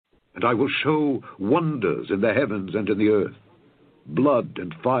And I will show wonders in the heavens and in the earth, blood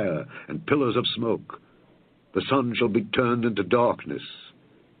and fire and pillars of smoke. The sun shall be turned into darkness,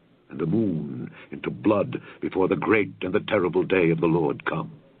 and the moon into blood before the great and the terrible day of the Lord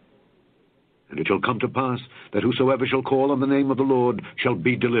come. And it shall come to pass that whosoever shall call on the name of the Lord shall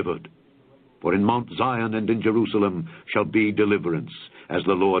be delivered. For in Mount Zion and in Jerusalem shall be deliverance, as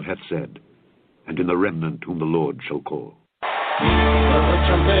the Lord hath said, and in the remnant whom the Lord shall call. The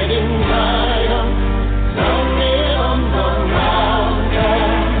trumpet in Zion, sounding on the mountain.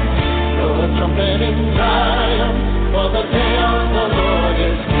 Blow a trumpet in Zion, for the day of the Lord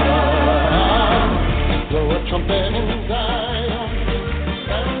is come. Blow a trumpet in Zion,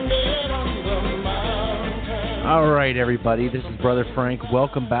 sounding on the mountain. All right, everybody, this is Brother Frank.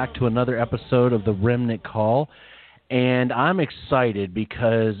 Welcome back to another episode of The Remnant Call. And I'm excited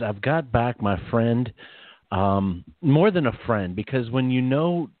because I've got back my friend, more than a friend, because when you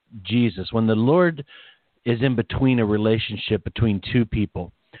know Jesus, when the Lord is in between a relationship between two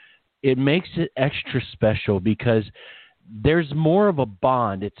people, it makes it extra special because there's more of a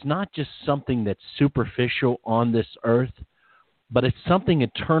bond. It's not just something that's superficial on this earth, but it's something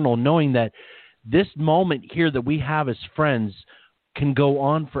eternal, knowing that this moment here that we have as friends can go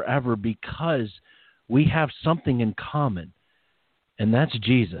on forever because we have something in common, and that's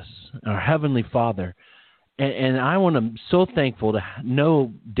Jesus, our Heavenly Father. And I want to so thankful to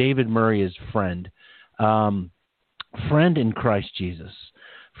know David Murry as friend in Christ Jesus,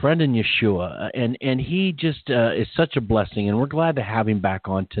 friend in Yeshua, and he just is such a blessing, and we're glad to have him back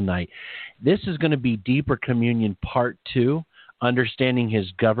on tonight. This is going to be Deeper Communion Part 2, Understanding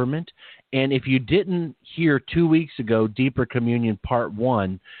His Government. And if you didn't hear 2 weeks ago, Deeper Communion Part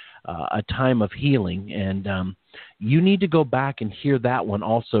 1, A Time of Healing, and you need to go back and hear that one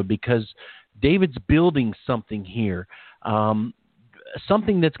also, because David's building something here,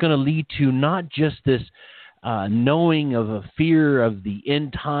 something that's going to lead to not just this knowing of a fear of the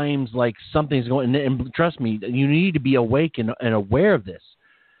end times, like something's going, and trust me, you need to be awake and aware of this,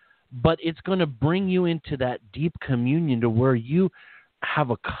 but it's going to bring you into that deep communion to where you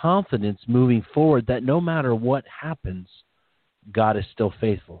have a confidence moving forward that no matter what happens, God is still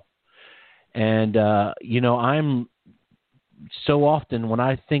faithful. And, I'm so often when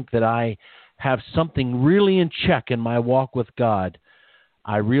I think that I have something really in check in my walk with God,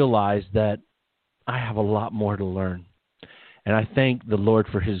 I realize that I have a lot more to learn. And I thank the Lord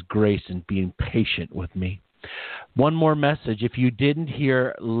for His grace and being patient with me. One more message. If you didn't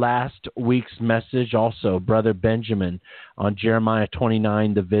hear last week's message, also, Brother Benjamin on Jeremiah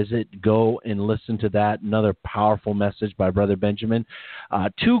 29, The Visit, go and listen to that. Another powerful message by Brother Benjamin.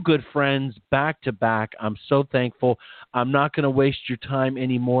 Two good friends back to back. I'm so thankful. I'm not going to waste your time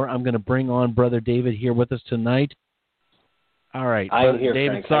anymore. I'm going to bring on Brother David here with us tonight. All right. I am here,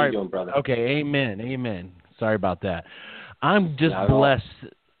 David, Frank. sorry. How you doing, brother? Okay, amen. Sorry about that. I'm just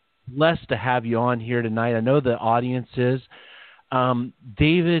blessed to have you on here tonight. I know the audience is.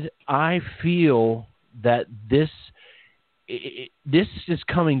 David, I feel that this is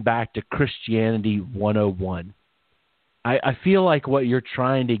coming back to Christianity 101. I feel like what you're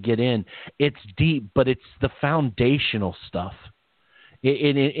trying to get in, it's deep, but it's the foundational stuff.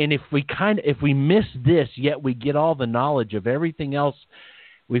 And if we miss this, yet we get all the knowledge of everything else,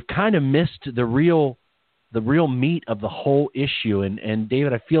 we've kind of missed the real meat of the whole issue. And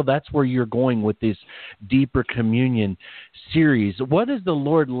David, I feel that's where you're going with this Deeper Communion series. What is the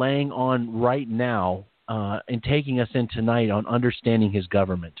Lord laying on right now and taking us in tonight on understanding His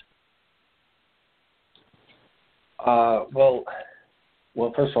government?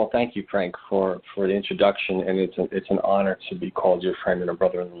 Well, first of all, thank you, Frank, for the introduction, and it's an honor to be called your friend and a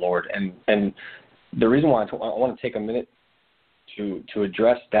brother in the Lord. And the reason why I want to take a minute to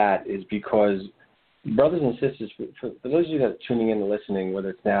address that is because, brothers and sisters, for those of you that are tuning in and listening, whether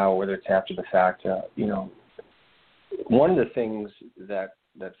it's now or whether it's after the fact, one of the things that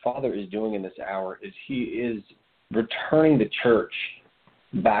Father is doing in this hour is He is returning the church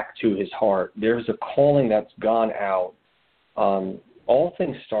back to His heart. There's a calling that's gone out. All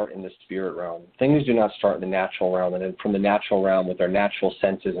things start in the spirit realm. Things do not start in the natural realm. And then from the natural realm, with our natural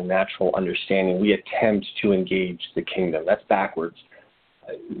senses and natural understanding, we attempt to engage the kingdom. That's backwards.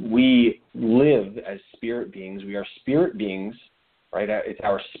 We live as spirit beings. We are spirit beings, right? It's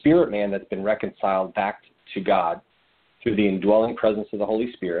our spirit man that's been reconciled back to God through the indwelling presence of the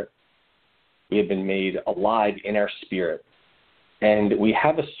Holy Spirit. We have been made alive in our spirit. And we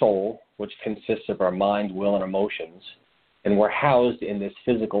have a soul, which consists of our mind, will, and emotions, and we're housed in this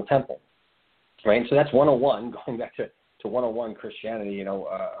physical temple, right? So that's 101, going back to 101 Christianity,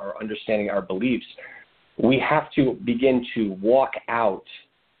 our understanding our beliefs. We have to begin to walk out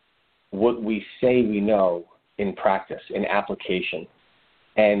what we say we know in practice, in application.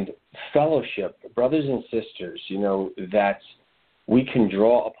 And fellowship, brothers and sisters, that we can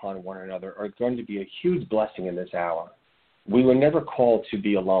draw upon one another are going to be a huge blessing in this hour. We were never called to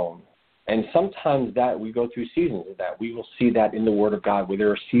be alone. And sometimes that we go through seasons of that. We will see that in the Word of God, where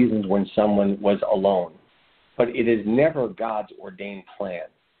there are seasons when someone was alone. But it is never God's ordained plan,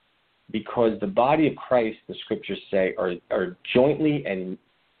 because the body of Christ, the Scriptures say, are jointly and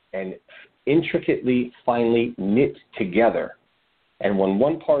intricately, finely knit together. And when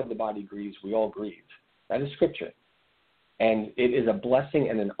one part of the body grieves, we all grieve. That is Scripture. And it is a blessing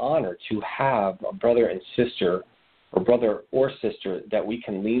and an honor to have a brother and sister, or brother or sister, that we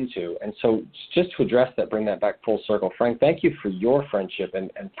can lean to. And so just to address that, bring that back full circle, Frank, thank you for your friendship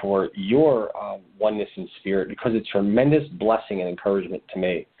and for your oneness in spirit, because it's tremendous blessing and encouragement to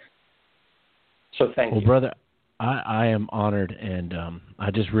me. So thank you. Well, brother, I am honored, and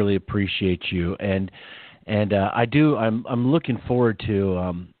I just really appreciate you. And I'm looking forward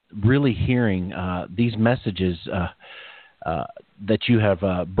to really hearing these messages that you have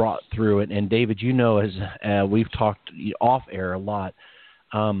brought through it. And David, as we've talked off air a lot,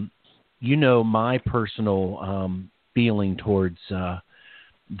 my personal feeling towards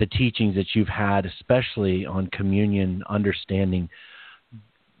the teachings that you've had, especially on communion, understanding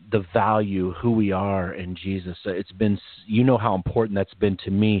the value, who we are in Jesus. It's been, how important that's been to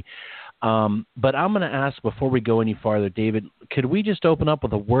me. But I'm going to ask, before we go any farther, David, could we just open up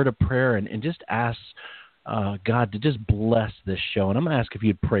with a word of prayer and just ask God to just bless this show? And I'm going to ask if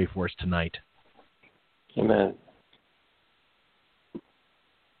you'd pray for us tonight. Amen.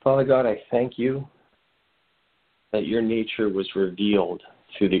 Father God, I thank you that your nature was revealed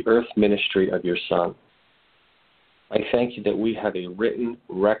through the earth ministry of your Son. I thank you that we have a written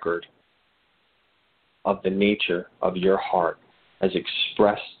record of the nature of your heart as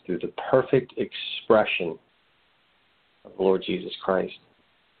expressed through the perfect expression of the Lord Jesus Christ.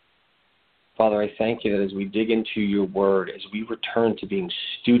 Father, I thank you that as we dig into your word, as we return to being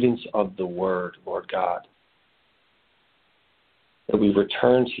students of the word, Lord God, that we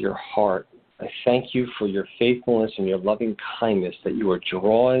return to your heart. I thank you for your faithfulness and your loving kindness, that you are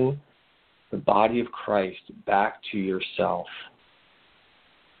drawing the body of Christ back to yourself.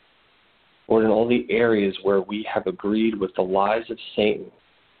 Lord, in all the areas where we have agreed with the lies of Satan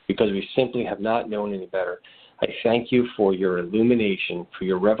because we simply have not known any better, I thank you for your illumination, for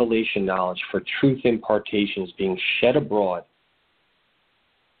your revelation knowledge, for truth impartations being shed abroad,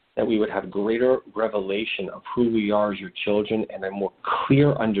 that we would have greater revelation of who we are as your children and a more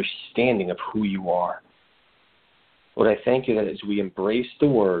clear understanding of who you are. Lord, I thank you that as we embrace the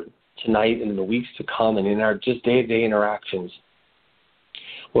word tonight and in the weeks to come and in our just day-to-day interactions,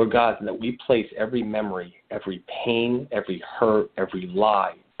 Lord God, that we place every memory, every pain, every hurt, every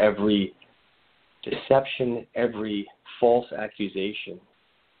lie, every deception, every false accusation,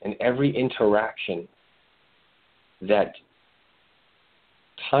 and every interaction that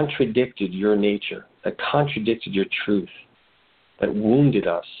contradicted your nature, that contradicted your truth, that wounded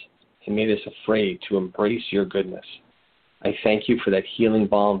us and made us afraid to embrace your goodness. I thank you for that healing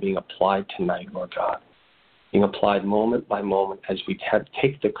balm being applied tonight, Lord God, being applied moment by moment as we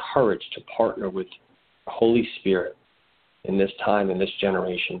take the courage to partner with the Holy Spirit in this time, in this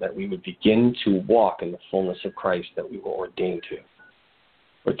generation, that we would begin to walk in the fullness of Christ that we were ordained to.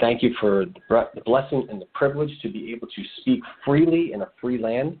 Lord, thank you for the blessing and the privilege to be able to speak freely in a free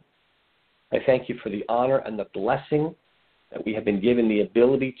land. I thank you for the honor and the blessing that we have been given the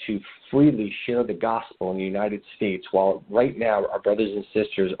ability to freely share the gospel in the United States, while right now our brothers and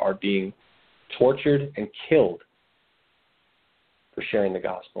sisters are being tortured and killed for sharing the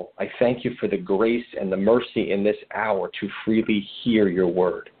gospel. I thank you for the grace and the mercy in this hour to freely hear your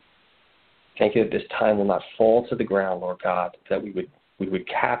word. Thank you that this time will not fall to the ground, Lord God, that we would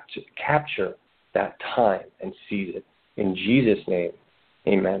capture that time and seize it. In Jesus' name,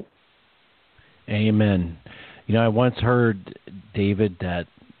 amen. Amen. I once heard, David, that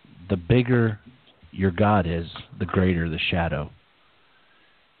the bigger your God is, the greater the shadow.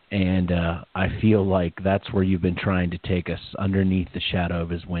 And I feel like that's where you've been trying to take us, underneath the shadow of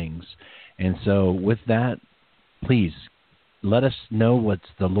his wings. And so with that, please let us know what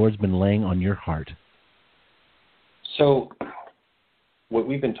the Lord's been laying on your heart. So what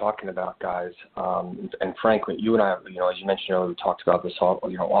we've been talking about, guys, and frankly, you and I, as you mentioned earlier, we talked about this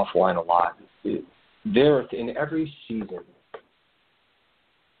offline a lot. There, in every season,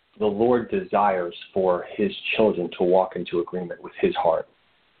 the Lord desires for his children to walk into agreement with his heart.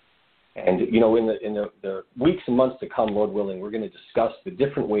 And, you know, in the weeks and months to come, Lord willing, we're going to discuss the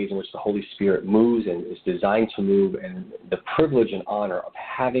different ways in which the Holy Spirit moves and is designed to move, and the privilege and honor of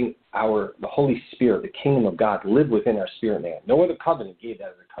having the Holy Spirit, the kingdom of God, live within our spirit man. No other covenant gave that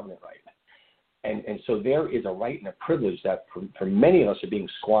as a covenant right. And so there is a right and a privilege that for many of us are being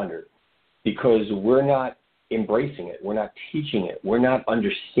squandered because we're not embracing it. We're not teaching it. We're not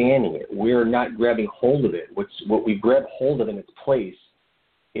understanding it. We're not grabbing hold of it. What we grab hold of in its place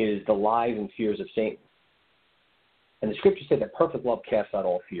is the lies and fears of Satan. And the scripture said that perfect love casts out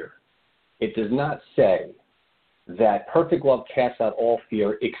all fear. It does not say that perfect love casts out all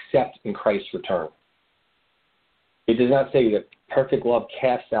fear except in Christ's return. It does not say that perfect love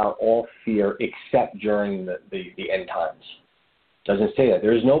casts out all fear except during the end times. It doesn't say that.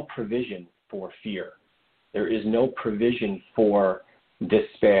 There is no provision for fear. There is no provision for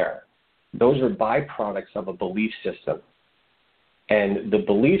despair. Those are byproducts of a belief system. And the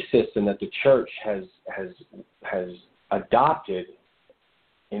belief system that the church has adopted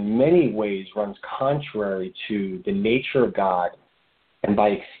in many ways runs contrary to the nature of God and by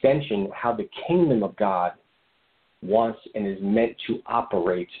extension how the kingdom of God wants and is meant to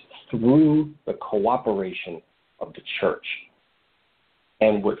operate through the cooperation of the church.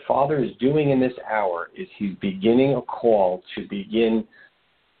 And what Father is doing in this hour is he's beginning a call to begin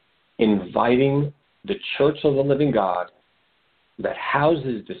inviting the church of the living God that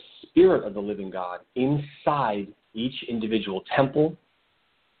houses the Spirit of the living God inside each individual temple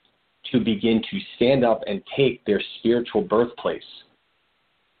to begin to stand up and take their spiritual birthplace.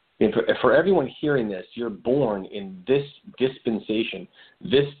 And for everyone hearing this, you're born in this dispensation,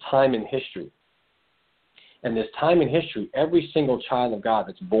 this time in history. And this time in history, every single child of God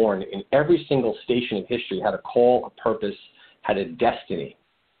that's born in every single station of history had a call, a purpose, had a destiny.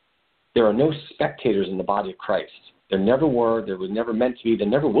 There are no spectators in the body of Christ. There never were, there was never meant to be, there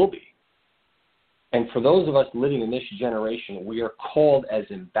never will be. And for those of us living in this generation, we are called as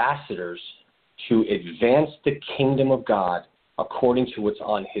ambassadors to advance the kingdom of God according to what's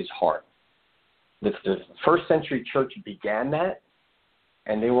on his heart. The first century church began that,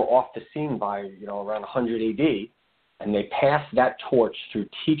 and they were off the scene by, around 100 AD, and they passed that torch through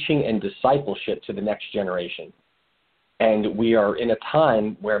teaching and discipleship to the next generation. And we are in a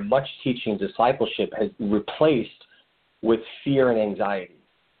time where much teaching and discipleship has been replaced with fear and anxiety.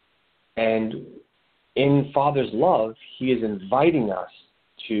 And in Father's love, he is inviting us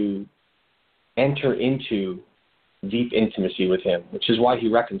to enter into deep intimacy with him, which is why he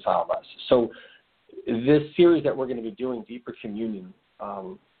reconciled us. So this series that we're going to be doing, Deeper Communion,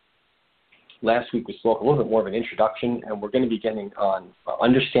 last week we spoke a little bit more of an introduction, and we're going to be getting on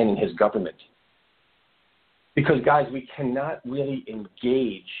understanding his government. Because, guys, we cannot really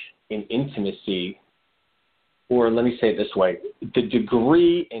engage in intimacy, or let me say it this way, the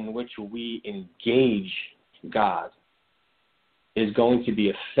degree in which we engage God is going to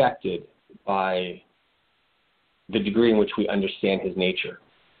be affected by the degree in which we understand his nature.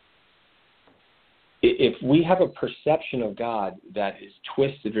 If we have a perception of God that is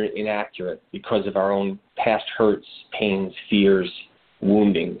twisted or inaccurate because of our own past hurts, pains, fears,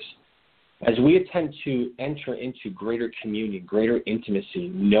 woundings, as we attempt to enter into greater communion, greater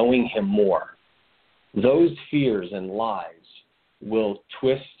intimacy, knowing him more, those fears and lies will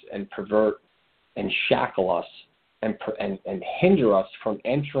twist and pervert and shackle us and hinder us from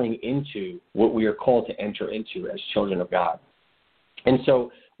entering into what we are called to enter into as children of God. And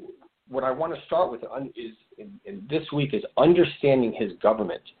so what I want to start with is in this week is understanding his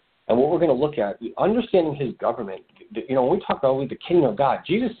government. And what we're going to look at, understanding his government, when we talk about the kingdom of God,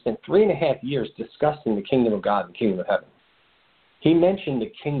 Jesus spent 3.5 years discussing the kingdom of God and the kingdom of heaven. He mentioned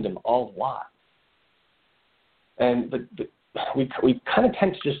the kingdom a lot. But we kind of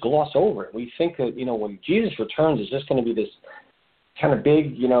tend to just gloss over it. We think that, when Jesus returns, it's just going to be this kind of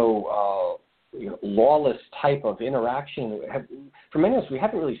big, lawless type of interaction. For many of us, we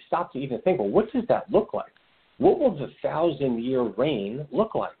haven't really stopped to even think, well, what does that look like? What will the 1,000-year reign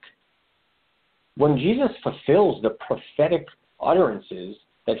look like? When Jesus fulfills the prophetic utterances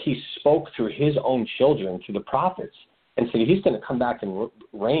that he spoke through his own children, through the prophets, and said he's going to come back and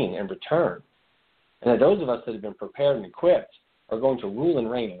reign and return, and that those of us that have been prepared and equipped are going to rule and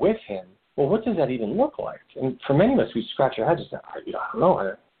reign with him, well, what does that even look like? And for many of us, we scratch our heads and say, I don't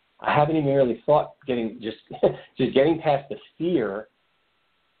know. I haven't even really thought getting past the fear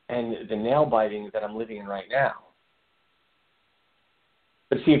and the nail biting that I'm living in right now.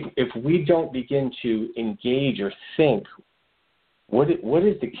 But see, if we don't begin to engage or think, what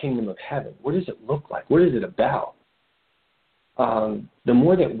is the kingdom of heaven? What does it look like? What is it about? the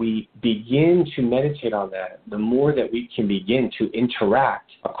more that we begin to meditate on that, the more that we can begin to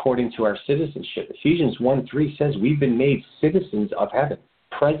interact according to our citizenship. Ephesians 1:3 says we've been made citizens of heaven.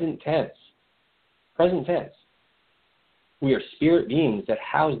 Present tense. Present tense. We are spirit beings that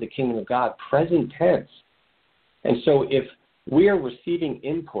house the kingdom of God. Present tense. And so if we are receiving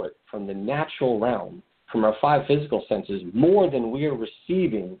input from the natural realm, from our 5 physical senses, more than we are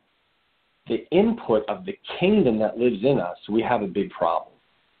receiving the input of the kingdom that lives in us, we have a big problem.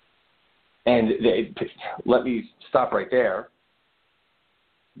 And let me stop right there.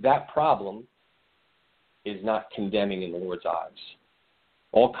 That problem is not condemning in the Lord's eyes.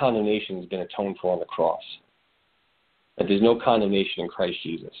 All condemnation has been atoned for on the cross. And there's no condemnation in Christ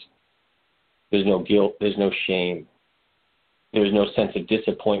Jesus. There's no guilt. There's no shame. There's no sense of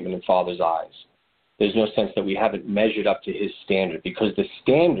disappointment in Father's eyes. There's no sense that we haven't measured up to his standard, because the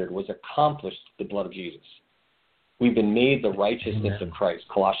standard was accomplished with the blood of Jesus. We've been made the righteousness of Christ,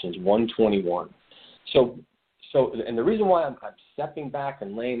 Colossians 1:21. So, and the reason why I'm stepping back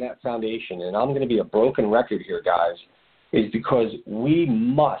and laying that foundation, and I'm going to be a broken record here, guys, is because we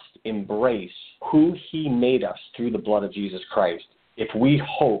must embrace who he made us through the blood of Jesus Christ if we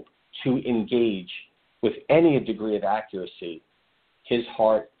hope to engage with any degree of accuracy his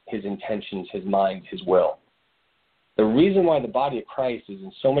heart, his intentions, his mind, his will. The reason why the body of Christ is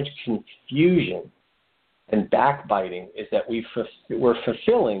in so much confusion and backbiting is that we're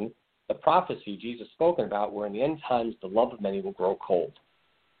fulfilling the prophecy Jesus spoken about, where in the end times the love of many will grow cold.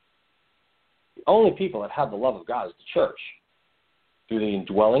 The only people that have the love of God is the church, through the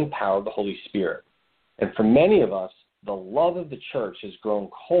indwelling power of the Holy Spirit. And for many of us, the love of the church has grown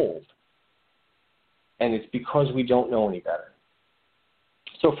cold, and it's because we don't know any better.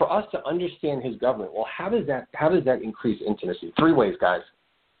 So for us to understand his government, well, how does that increase intimacy? 3 ways, guys.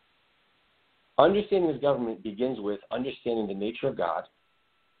 Understanding his government begins with understanding the nature of God.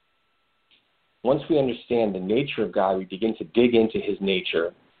 Once we understand the nature of God, we begin to dig into his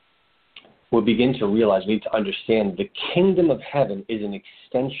nature. We'll begin to realize we need to understand the kingdom of heaven is an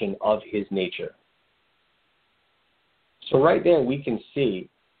extension of his nature. So right there we can see,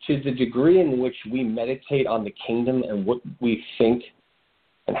 to the degree in which we meditate on the kingdom and what we think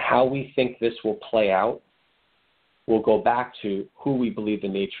and how we think this will play out, we'll go back to who we believe the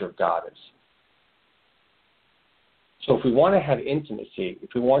nature of God is. So if we want to have intimacy, if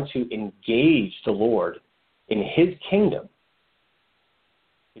we want to engage the Lord in his kingdom,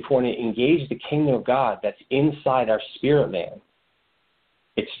 if we want to engage the kingdom of God that's inside our spirit man,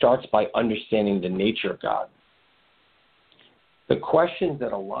 it starts by understanding the nature of God. The questions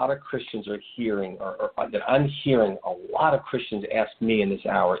that a lot of Christians are hearing, or that I'm hearing a lot of Christians ask me in this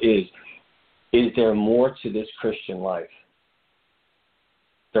hour is there more to this Christian life?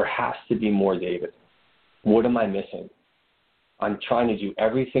 There has to be more, David. What am I missing? I'm trying to do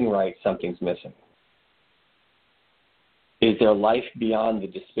everything right. Something's missing. Is there life beyond the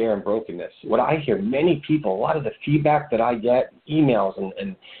despair and brokenness? What I hear many people, a lot of the feedback that I get, emails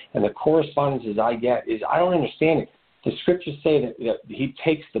and the correspondences I get is, I don't understand it. The scriptures say that he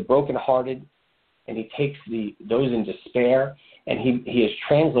takes the brokenhearted and he takes those in despair, and he has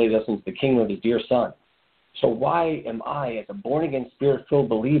translated us into the kingdom of his dear son. So why am I, as a born-again, spirit-filled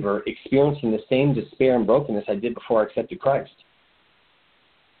believer, experiencing the same despair and brokenness I did before I accepted Christ?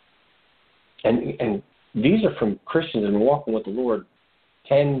 And these are from Christians that have been walking with the Lord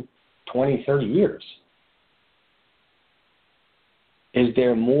 10, 20, 30 years. Is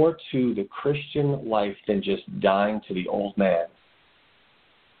there more to the Christian life than just dying to the old man?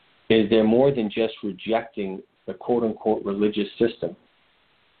 Is there more than just rejecting the quote-unquote religious system?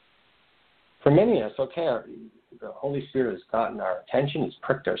 For many of us, okay, the Holy Spirit has gotten our attention, he's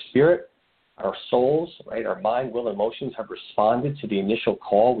pricked our spirit, our souls, right, our mind, will, emotions have responded to the initial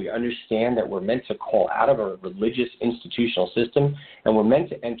call. We understand that we're meant to call out of a religious institutional system, and we're meant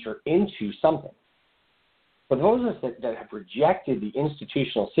to enter into something. For those of us that have rejected the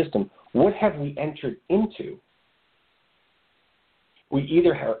institutional system, what have we entered into? We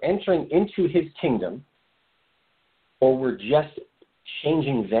either are entering into his kingdom, or we're just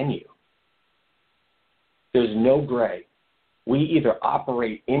changing venue. There's no gray. We either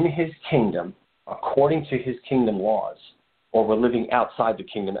operate in his kingdom according to his kingdom laws, or we're living outside the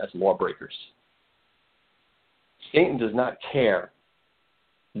kingdom as lawbreakers. Satan does not care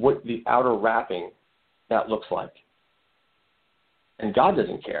what the outer wrapping that looks like. And God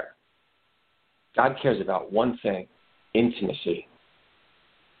doesn't care. God cares about one thing: intimacy.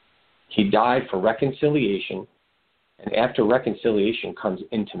 He died for reconciliation, and after reconciliation comes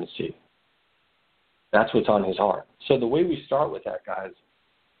intimacy. That's what's on his heart. So the way we start with that, guys,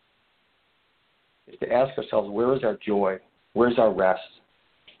 is to ask ourselves, where is our joy? Where's our rest?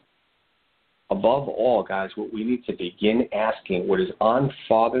 Above all, guys, what we need to begin asking, what is on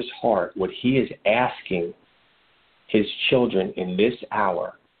Father's heart, what he is asking his children in this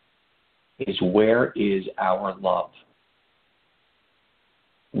hour is, where is our love?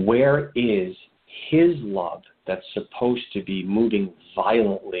 Where is his love that's supposed to be moving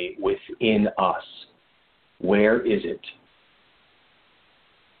violently within us? Where is it?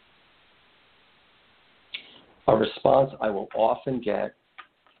 A response I will often get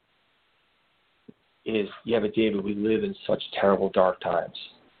is, yeah, but David, we live in such terrible, dark times.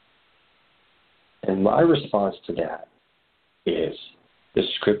 And my response to that is, the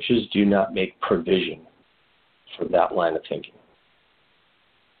scriptures do not make provision for that line of thinking.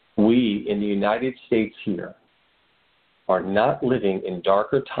 We in the United States here are not living in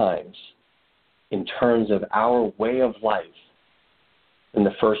darker times in terms of our way of life than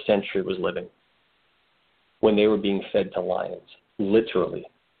the first century was living, when they were being fed to lions, literally.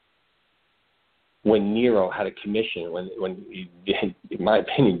 When Nero had a commission, when in my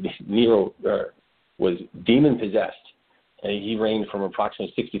opinion, Nero was demon-possessed, and he reigned from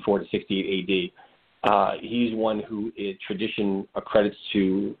approximately 64 to 68 AD. He's one who tradition accredits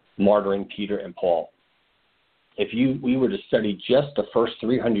to martyring Peter and Paul. If we were to study just the first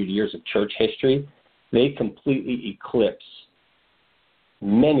 300 years of church history, they completely eclipse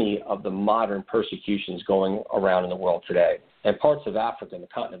many of the modern persecutions going around in the world today. And parts of Africa, in the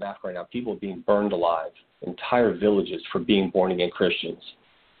continent of Africa right now, people are being burned alive, entire villages for being born-again Christians.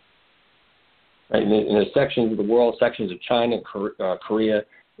 Right? In the sections of the world, sections of China, Korea,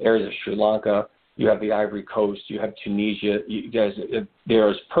 areas of Sri Lanka, you have the Ivory Coast, you have Tunisia. You guys,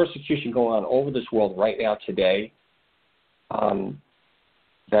 there's persecution going on over this world right now today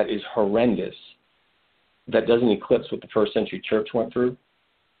that is horrendous, that doesn't eclipse what the first century church went through,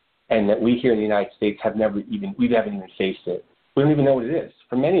 and that we here in the United States we haven't even faced it. We don't even know what it is.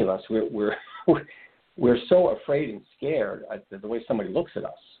 For many of us, we're so afraid and scared at the way somebody looks at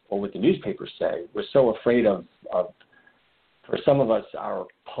us or what the newspapers say. We're so afraid of for some of us, our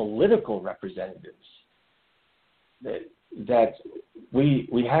political representatives, that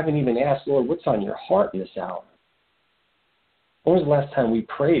we haven't even asked, Lord, what's on your heart in this hour? When was the last time we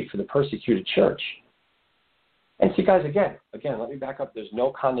prayed for the persecuted church? And see, guys, again, let me back up. There's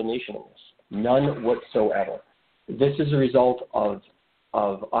no condemnation in this, none whatsoever. This is a result of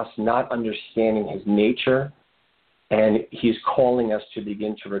us not understanding his nature, and he's calling us to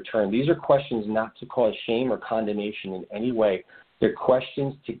begin to return. These are questions not to cause shame or condemnation in any way. They're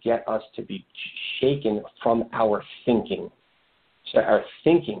questions to get us to be shaken from our thinking. So our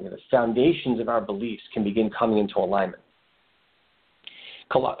thinking, the foundations of our beliefs, can begin coming into alignment.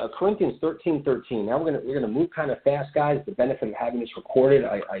 Corinthians 13:13. Now we're going to move kind of fast, guys. The benefit of having this recorded,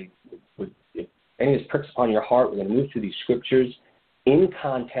 if any of this pricks upon your heart, we're going to move through these scriptures in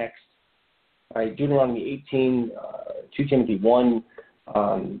context. All right, Deuteronomy 18, 2 Timothy 1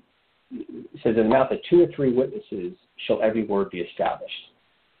 says, in the mouth of 2 or 3 witnesses shall every word be established.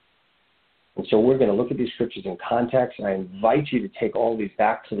 And so we're going to look at these scriptures in context, and I invite you to take all of these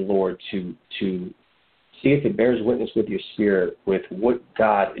back to the Lord to see if it bears witness with your spirit with what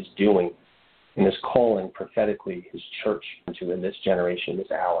God is doing in this calling prophetically his church into in this generation,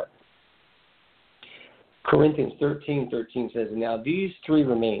 this hour. Corinthians 13:13 says, now these 3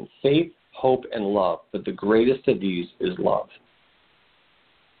 remain, faith, hope, and love, but the greatest of these is love.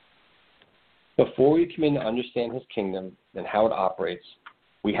 Before we come in to understand his kingdom and how it operates,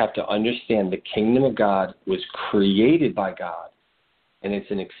 we have to understand the kingdom of God was created by God, and it's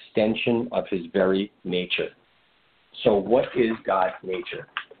an extension of his very nature. So what is God's nature?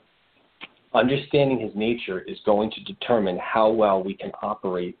 Understanding his nature is going to determine how well we can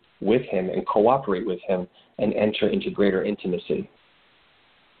operate with him and cooperate with him and enter into greater intimacy.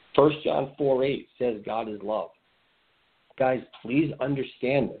 1 John 4:8 says God is love. Guys, please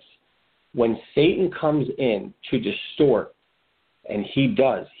understand this. When Satan comes in to distort, and he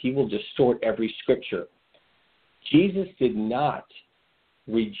does, he will distort every scripture. Jesus did not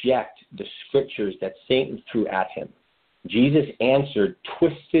reject the scriptures that Satan threw at him. Jesus answered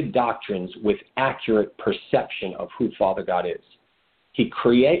twisted doctrines with accurate perception of who Father God is. He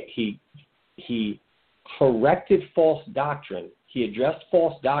corrected false doctrine. He addressed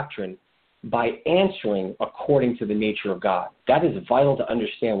false doctrine by answering according to the nature of God. That is vital to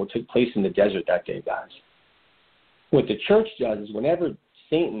understand what took place in the desert that day, guys. What the church does is whenever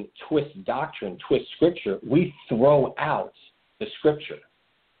Satan twists doctrine, twists scripture, we throw out the scripture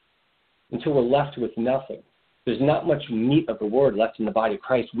until we're left with nothing. There's not much meat of the word left in the body of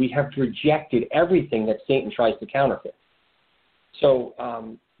Christ. We have rejected everything that Satan tries to counterfeit. So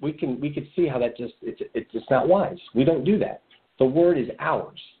we could see how that it's not wise. We don't do that. The word is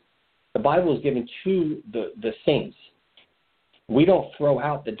ours. The Bible is given to the saints. We don't throw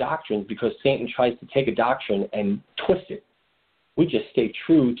out the doctrines because Satan tries to take a doctrine and twist it. We just stay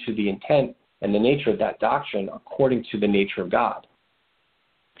true to the intent and the nature of that doctrine according to the nature of God.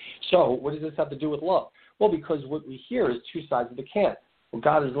 So what does this have to do with love? Well, because what we hear is two sides of the camp. Well,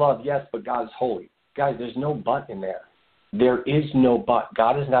 God is love, yes, but God is holy. Guys, there's no but in there. There is no but.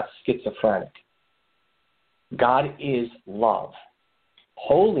 God is not schizophrenic. God is love.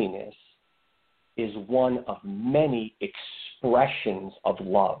 Holiness is one of many expressions of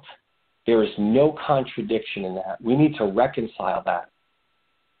love. There is no contradiction in that. We need to reconcile that.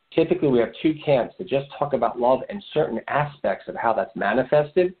 Typically, we have two camps that just talk about love and certain aspects of how that's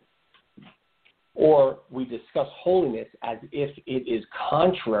manifested, or we discuss holiness as if it is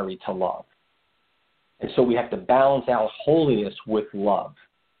contrary to love. And so we have to balance out holiness with love.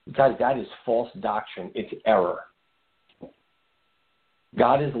 Guys, that is false doctrine. It's error.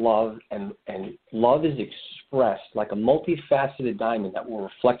 God is love, and love is expressed like a multifaceted diamond that will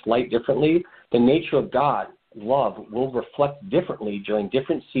reflect light differently. The nature of God, love, will reflect differently during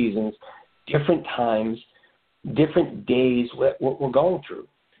different seasons, different times, different days, what we're going through.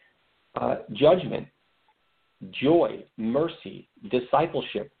 Judgment, joy, mercy,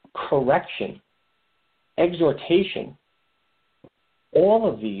 discipleship, correction, exhortation, all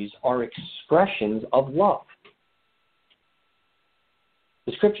of these are expressions of love.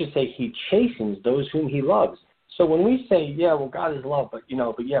 The scriptures say he chastens those whom he loves. So when we say, yeah, well, God is love, but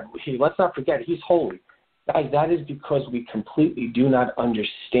let's not forget he's holy. Guys, that is because we completely do not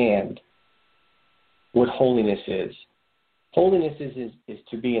understand what holiness is. Holiness is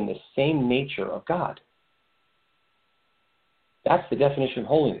to be in the same nature of God. That's the definition of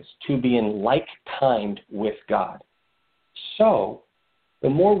holiness, to be in like kind with God. So the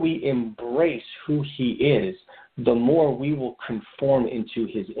more we embrace who he is, the more we will conform into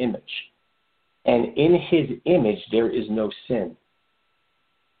his image. And in his image, there is no sin.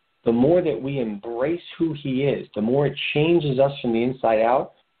 The more that we embrace who he is, the more it changes us from the inside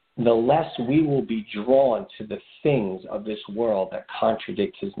out, the less we will be drawn to the things of this world that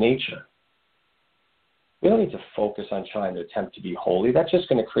contradict his nature. We don't need to focus on trying to attempt to be holy. That's just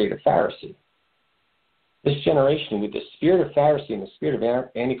going to create a Pharisee. This generation, with the spirit of Pharisee and the spirit of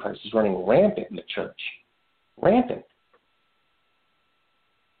Antichrist, is running rampant in the church. Rampant.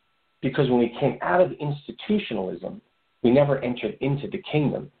 Because when we came out of institutionalism, we never entered into the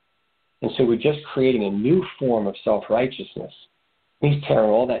kingdom. And so we're just creating a new form of self-righteousness. He's tearing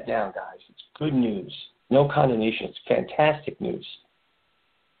all that down, guys. It's good news. No condemnation. It's fantastic news.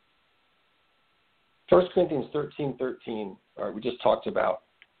 1 Corinthians 13:13, we just talked about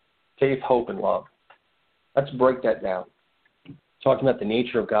faith, hope, and love. Let's break that down. Talking about the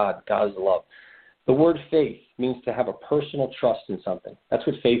nature of God. God is love. The word faith means to have a personal trust in something. That's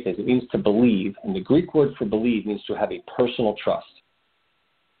what faith is. It means to believe, and the Greek word for believe means to have a personal trust.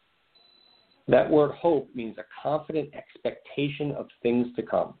 That word hope means a confident expectation of things to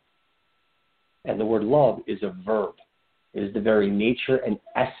come. And the word love is a verb. It is the very nature and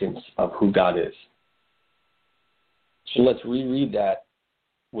essence of who God is. So let's reread that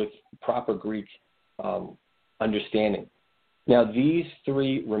with proper Greek understanding. Now, these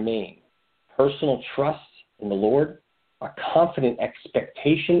three remain: personal trust in the Lord, a confident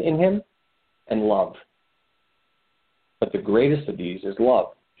expectation in him, and love. But the greatest of these is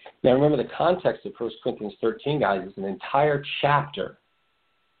love. Now, remember, the context of 1 Corinthians 13, guys, is an entire chapter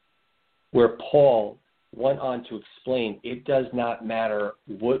where Paul went on to explain it does not matter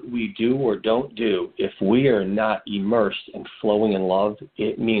what we do or don't do. If we are not immersed and flowing in love,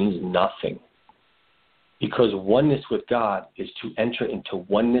 it means nothing. Because oneness with God is to enter into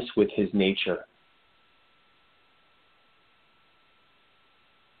oneness with his nature.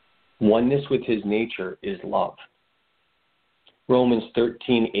 Oneness with his nature is love. Romans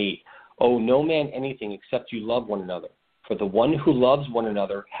 13:8. Owe no man anything except you love one another. For the one who loves one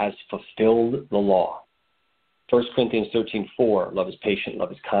another has fulfilled the law. 1 Corinthians 13:4. Love is patient,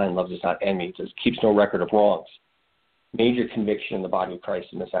 love is kind, love does not envy. It says, keeps no record of wrongs. Major conviction in the body of Christ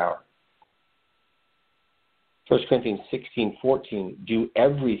in this hour. 1 Corinthians 16:14. Do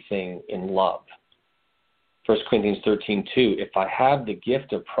everything in love. 1 Corinthians 13:2. If I have the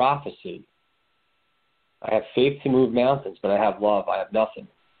gift of prophecy, I have faith to move mountains, but I have love, I have nothing.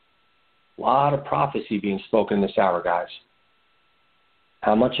 A lot of prophecy being spoken in this hour, guys.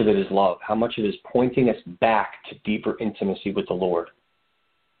 How much of it is love? How much of it is pointing us back to deeper intimacy with the Lord?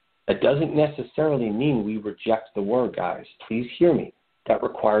 That doesn't necessarily mean we reject the word, guys. Please hear me. That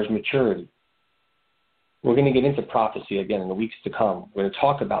requires maturity. We're going to get into prophecy again in the weeks to come. We're going to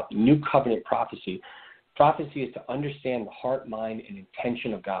talk about the new covenant prophecy. Prophecy is to understand the heart, mind, and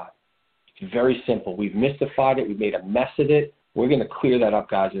intention of God. It's very simple. We've mystified it. We've made a mess of it. We're going to clear that up,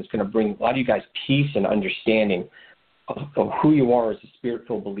 guys, and it's going to bring a lot of you guys peace and understanding of who you are as a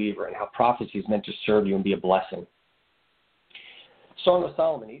spirit-filled believer and how prophecy is meant to serve you and be a blessing. Song of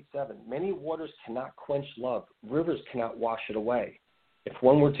Solomon 8:7. Many waters cannot quench love. Rivers cannot wash it away. If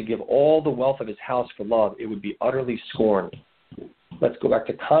one were to give all the wealth of his house for love, it would be utterly scorned. Let's go back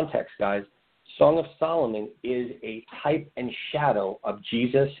to context, guys. Song of Solomon is a type and shadow of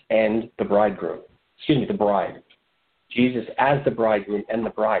Jesus and the bridegroom. The bride. Jesus as the bridegroom and the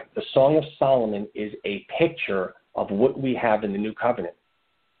bride. The Song of Solomon is a picture of what we have in the new covenant.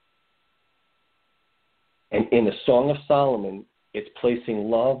 And in the Song of Solomon, it's placing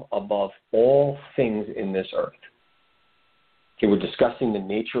love above all things in this earth. Okay, we're discussing the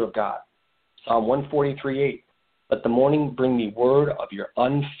nature of God. Psalm 143:8. Let the morning bring me word of your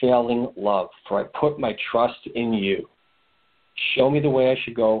unfailing love, for I put my trust in you. Show me the way I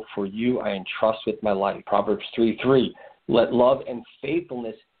should go, for you I entrust with my life. Proverbs 3:3. Let love and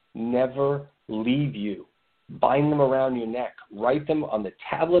faithfulness never leave you. Bind them around your neck. Write them on the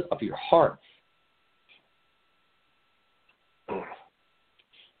tablet of your heart.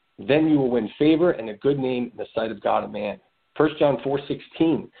 Then you will win favor and a good name in the sight of God and man. 1 John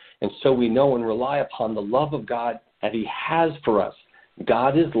 4:16. And so we know and rely upon the love of God that he has for us.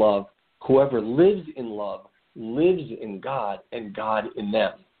 God is love. Whoever lives in love lives in God and God in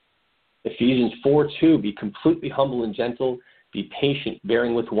them. Ephesians 4:2. Be completely humble and gentle. Be patient,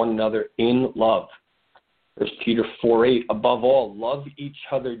 bearing with one another in love. 1 Peter 4:8. Above all, love each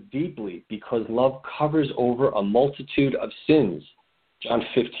other deeply, because love covers over a multitude of sins. John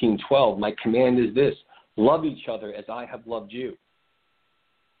 15:12. My command is this: love each other as I have loved you.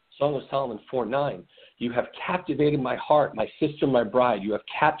 Song of Solomon 4:9. You have captivated my heart, my sister, my bride. You have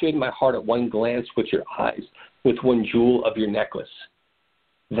captivated my heart at one glance with your eyes, with one jewel of your necklace.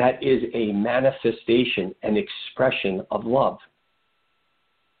 That is a manifestation, an expression of love.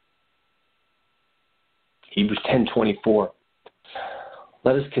 Hebrews 10:24.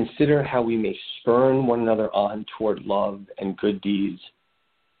 Let us consider how we may spur one another on toward love and good deeds,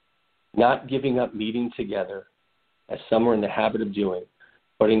 not giving up meeting together, as some are in the habit of doing,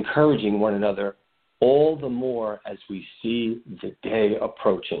 but encouraging one another all the more as we see the day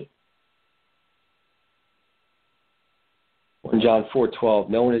approaching. 1 John 4:12.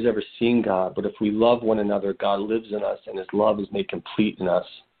 No one has ever seen God, but if we love one another, God lives in us, and his love is made complete in us.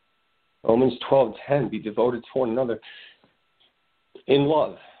 Romans 12:10. Be devoted to one another in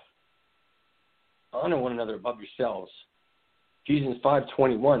love. Honor one another above yourselves. Ephesians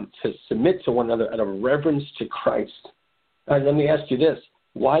 5:21 says, submit to one another out of reverence to Christ. Guys, let me ask you this.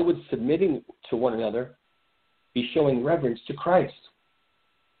 Why would submitting to one another be showing reverence to Christ?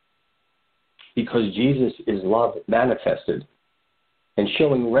 Because Jesus is love manifested. And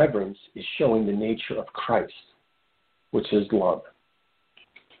showing reverence is showing the nature of Christ, which is love.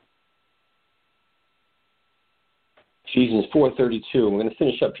 Ephesians 4:32. We're going to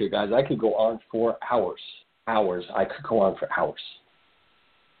finish up here, guys. I could go on for hours. I could go on for hours.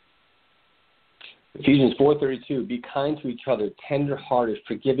 Ephesians 4:32. Be kind to each other, tender-hearted,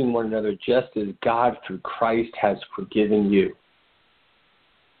 forgiving one another, just as God through Christ has forgiven you.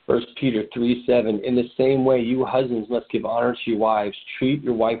 1 Peter 3:7. In the same way, you husbands must give honor to your wives. Treat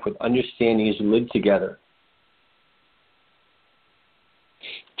your wife with understanding as you live together.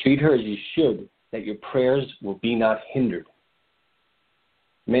 Treat her as you should, that your prayers will be not hindered.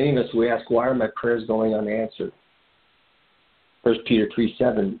 Many of us, we ask, why are my prayers going unanswered? 1 Peter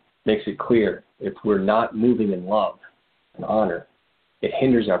 3:7 makes it clear. If we're not moving in love and honor, it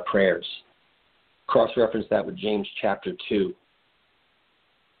hinders our prayers. Cross-reference that with James chapter 2.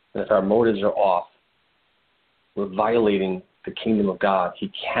 And if our motives are off, we're violating the kingdom of God. He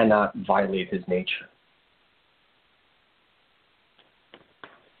cannot violate his nature.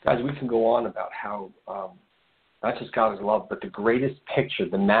 Guys, we can go on about how not just God is love, but the greatest picture,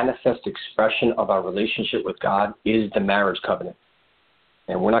 the manifest expression of our relationship with God is the marriage covenant.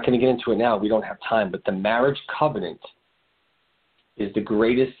 And we're not going to get into it now. We don't have time. But the marriage covenant is the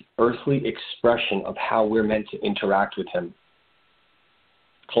greatest earthly expression of how we're meant to interact with him.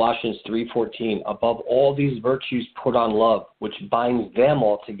 Colossians 3:14, above all these virtues put on love, which binds them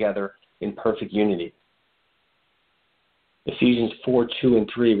all together in perfect unity. Ephesians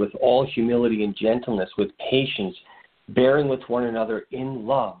 4:2-3, with all humility and gentleness, with patience, bearing with one another in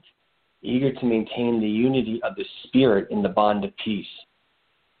love, eager to maintain the unity of the Spirit in the bond of peace.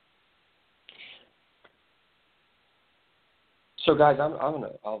 So, guys,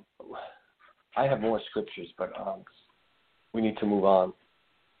 I have more scriptures, but we need to move on.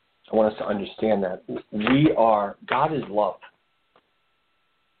 I want us to understand that God is love.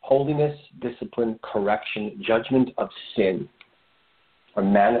 Holiness, discipline, correction, judgment of sin are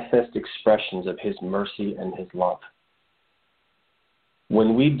manifest expressions of his mercy and his love.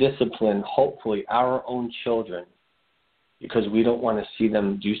 When we discipline, hopefully, our own children because we don't want to see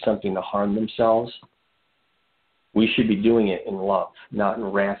them do something to harm themselves, we should be doing it in love, not in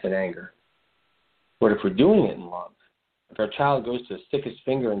wrath and anger. But if we're doing it in love, if our child goes to stick his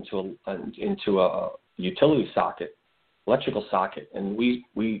finger into a utility socket, electrical socket, and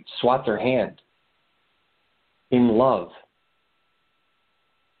we swat their hand in love,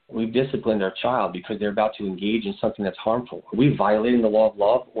 we've disciplined our child because they're about to engage in something that's harmful. Are we violating the law of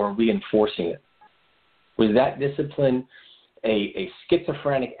love, or are we enforcing it? Was that discipline a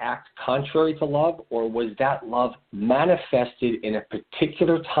schizophrenic act contrary to love, or was that love manifested in a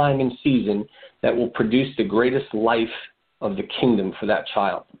particular time and season that will produce the greatest life of the kingdom for that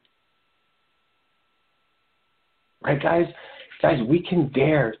child? Right, guys? Guys, we can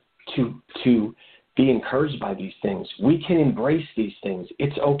dare to be encouraged by these things. We can embrace these things.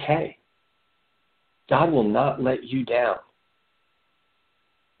 It's okay. God will not let you down.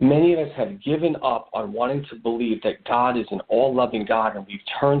 Many of us have given up on wanting to believe that God is an all-loving God, and we've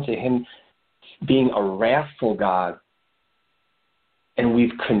turned to him being a wrathful God, and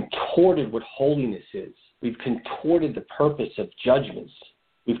we've contorted what holiness is. We've contorted the purpose of judgments.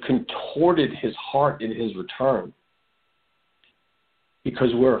 We've contorted his heart in his return because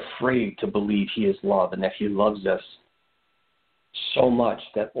we're afraid to believe he is love and that he loves us so much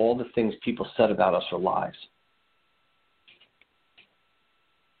that all the things people said about us are lies.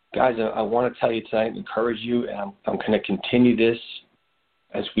 Guys, I want to tell you tonight, encourage you, and I'm going to continue this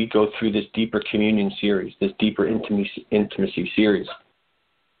as we go through this deeper communion series, this deeper intimacy series.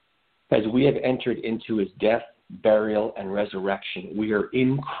 As we have entered into his death, burial, and resurrection, we are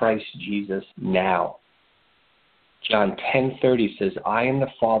in Christ Jesus now. John 10:30 says, I and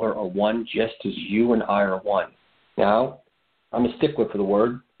the Father are one, just as you and I are one. Now, I'm a stickler for the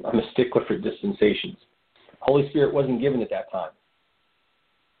word. I'm a stickler for dispensations. Holy Spirit wasn't given at that time.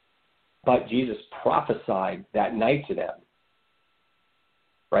 But Jesus prophesied that night to them,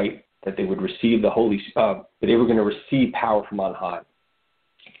 right, that they would receive that they were going to receive power from on high.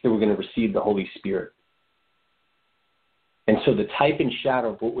 They were going to receive the Holy Spirit. And so the type and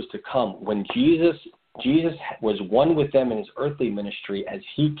shadow of what was to come, when Jesus was one with them in his earthly ministry, as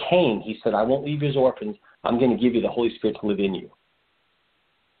he came, he said, I won't leave you as orphans. I'm going to give you the Holy Spirit to live in you.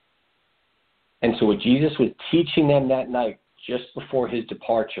 And so what Jesus was teaching them that night, just before his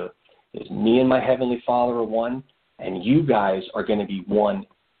departure, is me and my Heavenly Father are one, and you guys are going to be one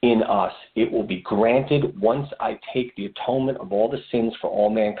in us. It will be granted once I take the atonement of all the sins for all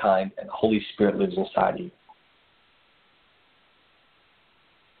mankind, and the Holy Spirit lives inside you.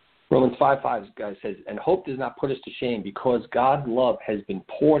 Romans 5:5, guys, says, and hope does not put us to shame, because God's love has been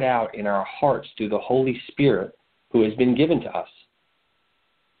poured out in our hearts through the Holy Spirit who has been given to us.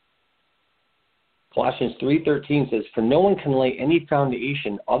 Colossians 3:13 says, for no one can lay any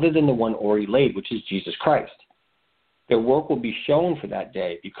foundation other than the one already laid, which is Jesus Christ. Their work will be shown for that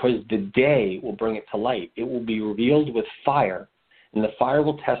day, because the day will bring it to light. It will be revealed with fire, and the fire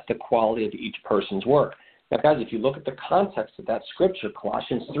will test the quality of each person's work. Now, guys, if you look at the context of that scripture,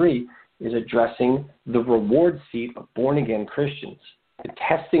 Colossians 3 is addressing the reward seat of born-again Christians, the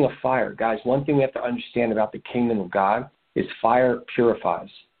testing of fire. Guys, one thing we have to understand about the kingdom of God is fire purifies.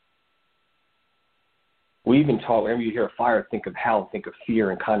 We even taught, whenever you hear fire, think of hell, think of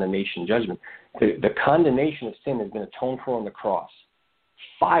fear and condemnation, judgment. The condemnation of sin has been atoned for on the cross.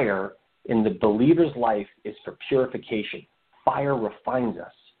 Fire in the believer's life is for purification. Fire refines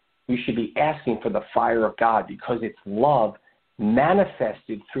us. We should be asking for the fire of God, because it's love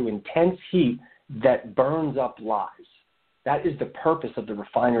manifested through intense heat that burns up lies. That is the purpose of the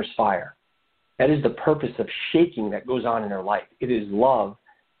refiner's fire. That is the purpose of shaking that goes on in our life. It is love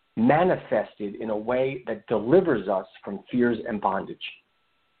manifested in a way that delivers us from fears and bondage.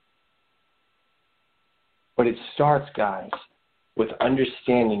 But it starts, guys, with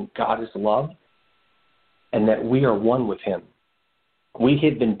understanding God is love and that we are one with him. We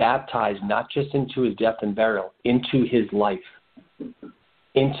had been baptized not just into his death and burial, into his life,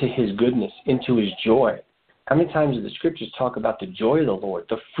 into his goodness, into his joy. How many times do the scriptures talk about the joy of the Lord,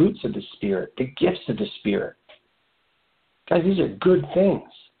 the fruits of the Spirit, the gifts of the Spirit? Guys, these are good things.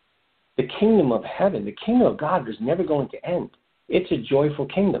 The kingdom of heaven, the kingdom of God is never going to end. It's a joyful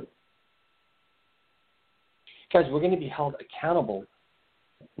kingdom. Guys, we're going to be held accountable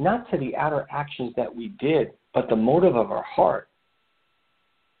not to the outer actions that we did, but the motive of our heart.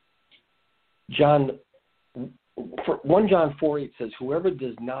 1 John 4:8 says, whoever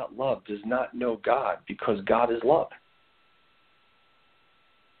does not love does not know God, because God is love.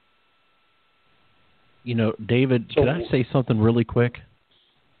 You know, David, could I say something really quick?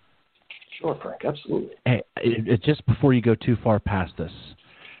 Sure, Frank, absolutely. Hey, just before you go too far past this,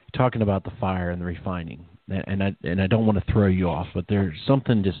 talking about the fire and the refining, and I don't want to throw you off, but there's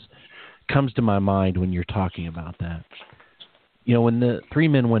something just comes to my mind when you're talking about that. You know, when the three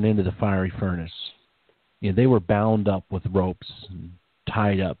men went into the fiery furnace, you know, they were bound up with ropes and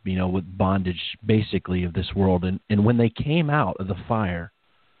tied up, you know, with bondage basically of this world. And when they came out of the fire,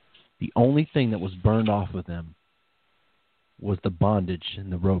 the only thing that was burned off of them was the bondage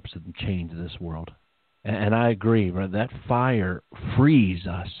and the ropes and the chains of this world. And I agree, right? That fire frees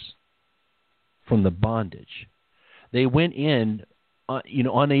us from the bondage. They went in,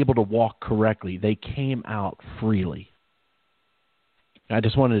 unable to walk correctly. They came out freely. I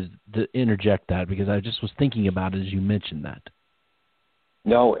just wanted to interject that because I just was thinking about it as you mentioned that.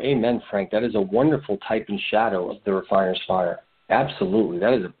 No, amen, Frank. That is a wonderful type and shadow of the refiner's fire. Absolutely.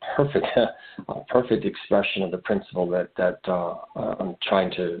 That is a perfect expression of the principle that I'm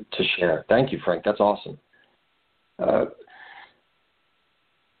trying to share. Thank you, Frank. That's awesome.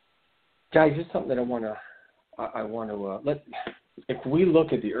 Guys, just something that I want to if we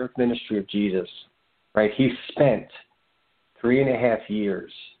look at the earth ministry of Jesus, right, he spent 3.5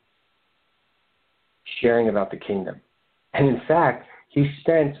 years sharing about the kingdom. And in fact, he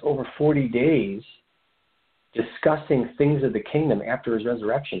spent over 40 days discussing things of the kingdom after his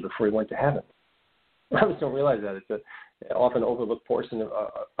resurrection before he went to heaven. Others don't realize that. It's an often overlooked portion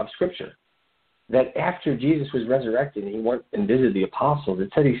of Scripture. That after Jesus was resurrected and he went and visited the apostles,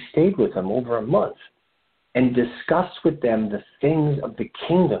 it said he stayed with them over a month and discussed with them the things of the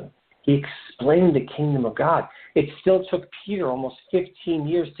kingdom. He explained the kingdom of God. It still took Peter almost 15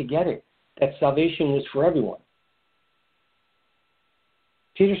 years to get it, that salvation was for everyone.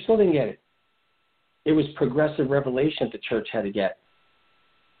 Peter still didn't get it. It was progressive revelation that the church had to get.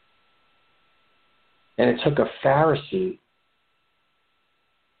 And it took a Pharisee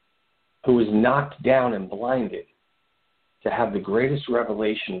who was knocked down and blinded to have the greatest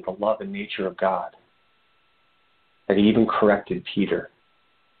revelation of the love and nature of God, that he even corrected Peter.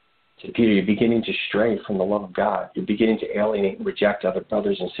 Said, Peter, you're beginning to stray from the love of God. You're beginning to alienate and reject other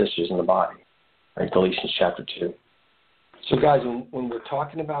brothers and sisters in the body. Right? Galatians chapter 2. So guys, when we're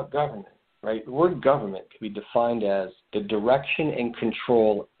talking about government, right, the word government can be defined as the direction and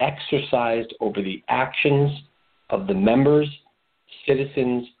control exercised over the actions of the members,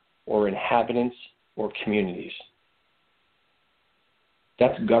 citizens, or inhabitants or communities.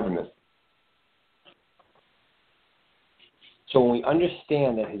 That's government. So when we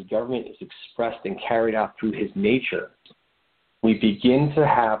understand that his government is expressed and carried out through his nature, we begin to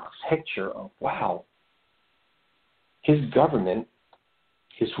have a picture of, wow, his government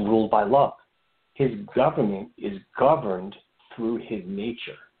is ruled by love. His government is governed through his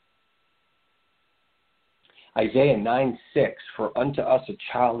nature. Isaiah 9:6, for unto us a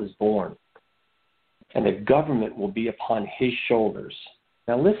child is born, and the government will be upon his shoulders.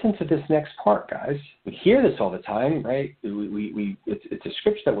 Now listen to this next part, guys. We hear this all the time, right? It's a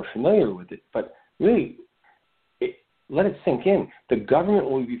scripture that we're familiar with it, but really, let it sink in. The government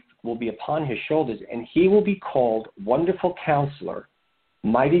will be upon his shoulders, and he will be called Wonderful Counselor,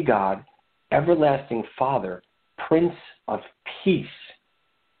 Mighty God, Everlasting Father, Prince of Peace.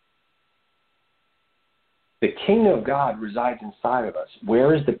 The kingdom of God resides inside of us.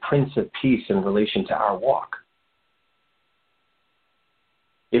 Where is the Prince of Peace in relation to our walk?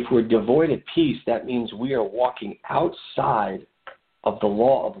 If we're devoid of peace, that means we are walking outside of the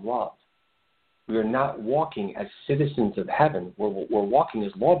law of love. We are not walking as citizens of heaven. We're walking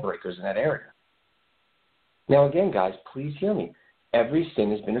as lawbreakers in that area. Now again, guys, please hear me. Every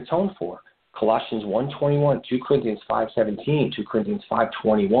sin has been atoned for. Colossians 1:21, 2 Corinthians 5:17, 2 Corinthians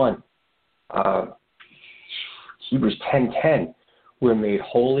 5:21, Hebrews 10:10. We're made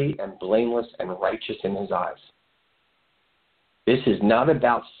holy and blameless and righteous in his eyes. This is not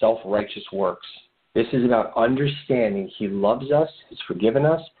about self-righteous works. This is about understanding he loves us, he's forgiven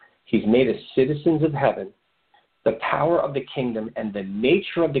us, he's made us citizens of heaven. The power of the kingdom and the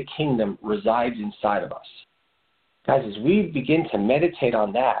nature of the kingdom resides inside of us. Guys, as we begin to meditate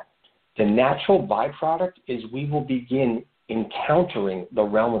on that, the natural byproduct is we will begin encountering the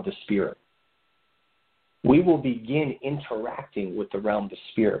realm of the Spirit. We will begin interacting with the realm of the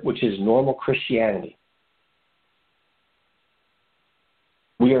Spirit, which is normal Christianity.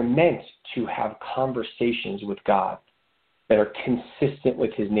 We are meant to have conversations with God that are consistent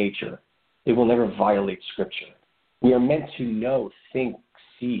with his nature. They will never violate Scripture. We are meant to know, think,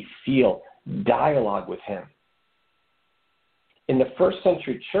 see, feel, dialogue with him. In the first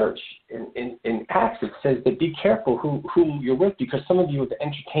century church, in Acts, it says that be careful who you're with, because some of you have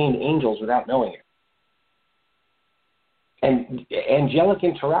entertained angels without knowing it. And angelic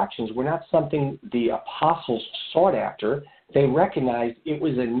interactions were not something the apostles sought after. They recognized it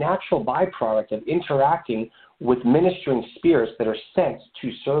was a natural byproduct of interacting with ministering spirits that are sent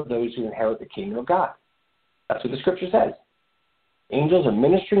to serve those who inherit the kingdom of God. That's what the scripture says. Angels are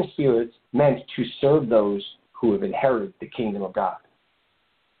ministering spirits meant to serve those who have inherited the kingdom of God.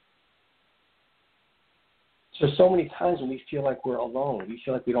 So many times when we feel like we're alone, we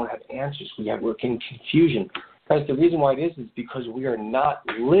feel like we don't have answers, we're in confusion. Guys, the reason why it is because we are not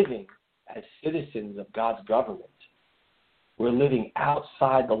living as citizens of God's government. We're living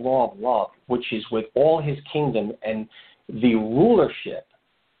outside the law of love, which is with all his kingdom, and the rulership,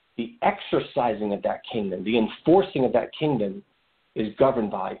 the exercising of that kingdom, the enforcing of that kingdom is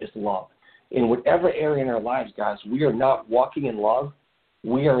governed by is love. In whatever area in our lives, guys, we are not walking in love.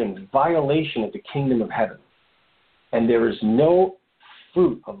 We are in violation of the kingdom of heaven. And there is no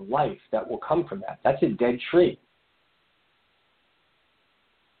fruit of life that will come from that. That's a dead tree.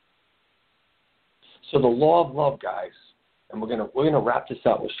 So the law of love, guys, and we're gonna wrap this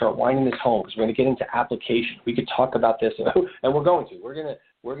up. We'll start winding this home because we're gonna get into application. We could talk about this, and we're going to.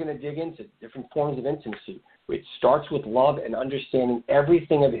 We're gonna dig into different forms of intimacy. It starts with love and understanding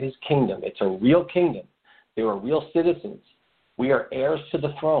everything of his kingdom. It's a real kingdom. There are real citizens. We are heirs to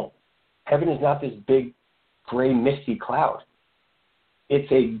the throne. Heaven is not this big, gray, misty cloud.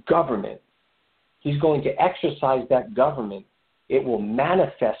 It's a government. He's going to exercise that government. It will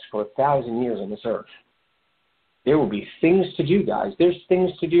manifest for 1,000 years on this earth. There will be things to do, guys. There's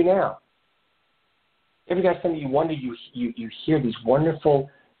things to do now. Every guys, some of you wonder, you hear these wonderful,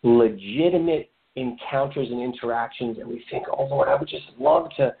 legitimate encounters and interactions, and we think, oh, Lord, I would just love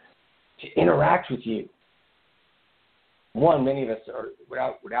to interact with you. One, many of us are,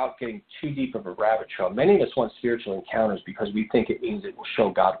 without getting too deep of a rabbit trail, many of us want spiritual encounters because we think it means it will show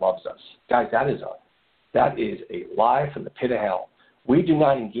God loves us. Guys, that is a lie from the pit of hell. We do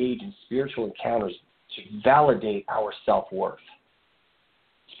not engage in spiritual encounters to validate our self-worth.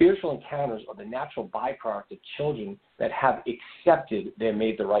 Spiritual encounters are the natural byproduct of children that have accepted they're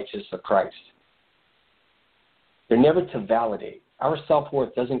made the righteousness of Christ. They're never to validate. Our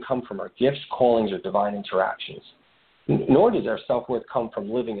self-worth doesn't come from our gifts, callings, or divine interactions. Nor does our self-worth come from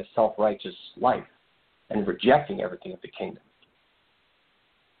living a self-righteous life and rejecting everything of the kingdom.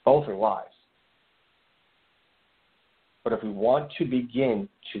 Both are lies. But if we want to begin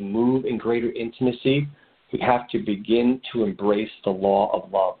to move in greater intimacy, we have to begin to embrace the law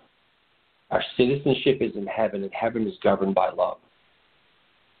of love. Our citizenship is in heaven, and heaven is governed by love.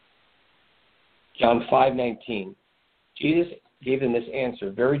 John 5:19. Jesus gave them this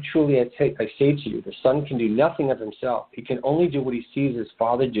answer. Very truly I say to you, the Son can do nothing of himself. He can only do what he sees his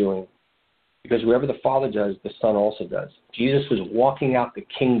Father doing, because whoever the Father does, the Son also does. Jesus was walking out the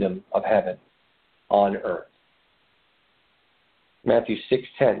kingdom of heaven on earth. Matthew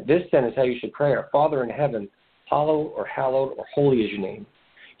 6:10. This then is how you should pray. Our Father in heaven, hallowed or holy is your name.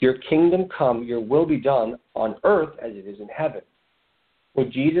 Your kingdom come, your will be done on earth as it is in heaven. What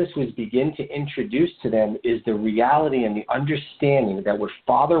Jesus was beginning to introduce to them is the reality and the understanding that what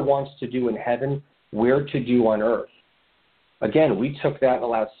Father wants to do in heaven, we're to do on earth. Again, we took that and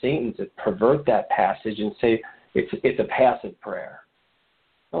allowed Satan to pervert that passage and say it's a passive prayer.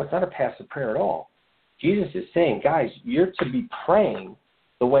 No, it's not a passive prayer at all. Jesus is saying, guys, you're to be praying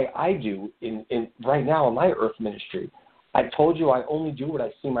the way I do in right now in my earth ministry. I told you I only do what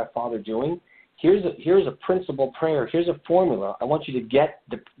I see my Father doing. Here's a principle prayer. Here's a formula. I want you to get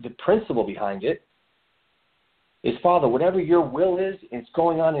the principle behind it. Is, Father, whatever your will is, it's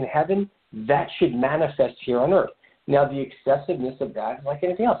going on in heaven, that should manifest here on earth. Now, the excessiveness of that is like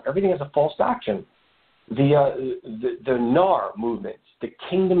anything else. Everything is a false doctrine. The NAR movement, the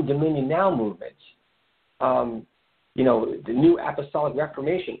Kingdom Dominion Now movement, the New Apostolic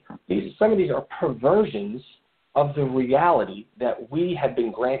Reformation. Some of these are perversions of the reality that we have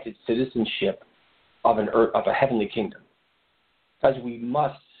been granted citizenship of a heavenly kingdom. Because we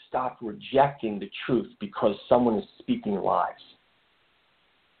must stop rejecting the truth because someone is speaking lies.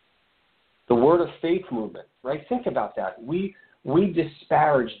 The word of faith movement, right? Think about that. We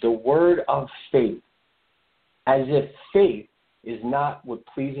disparage the word of faith as if faith is not what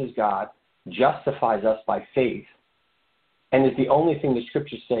pleases God, justifies us by faith, and is the only thing the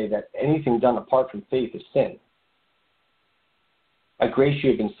scriptures say that anything done apart from faith is sin. By grace you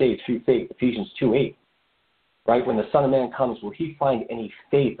have been saved through faith, Ephesians 2:8. Right? When the Son of Man comes, will he find any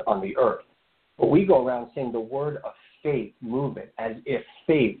faith on the earth? But we go around saying the word of faith movement, as if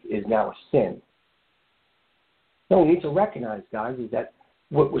faith is now a sin. No, we need to recognize, guys, is that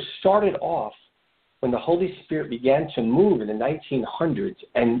what was started off when the Holy Spirit began to move in the 1900s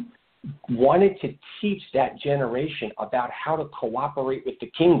and wanted to teach that generation about how to cooperate with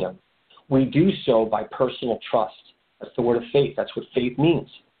the kingdom, we do so by personal trust. That's the word of faith. That's what faith means.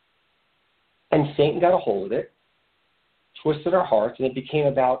 And Satan got a hold of it, twisted our hearts, and it became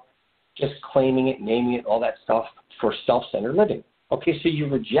about just claiming it, naming it, all that stuff for self-centered living. Okay, so you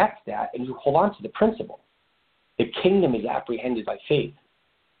reject that and you hold on to the principle. The kingdom is apprehended by faith.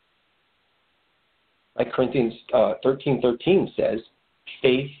 Like Corinthians 13:13 says,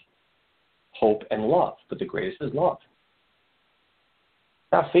 faith, hope, and love. But the greatest is love.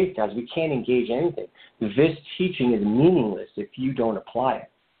 Without faith, guys, we can't engage anything. This teaching is meaningless if you don't apply it.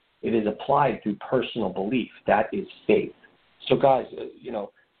 It is applied through personal belief. That is faith. So, guys,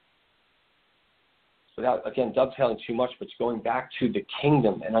 without, again, dovetailing too much, but going back to the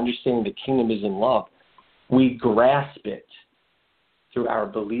kingdom and understanding the kingdom is in love, we grasp it through our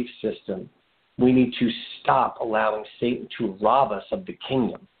belief system. We need to stop allowing Satan to rob us of the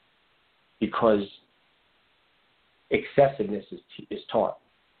kingdom because excessiveness is taught.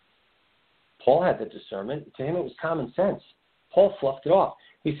 Paul had the discernment. To him, it was common sense. Paul fluffed it off.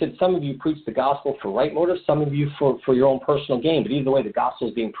 He said, some of you preach the gospel for right motives, some of you for your own personal gain, but either way, the gospel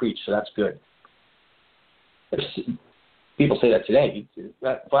is being preached, so that's good. People say that today.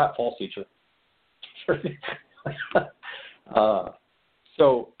 That false teacher.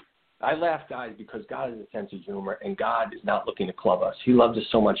 So I laugh, guys, because God has a sense of humor, and God is not looking to club us. He loved us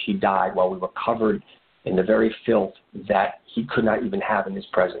so much, he died while we were covered in the very filth that he could not even have in his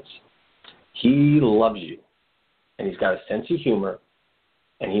presence. He loves you, and he's got a sense of humor,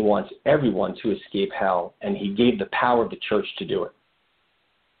 and he wants everyone to escape hell, and he gave the power of the church to do it.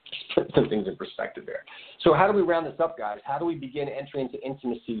 Just put some things in perspective there. So how do we round this up, guys? How do we begin entering into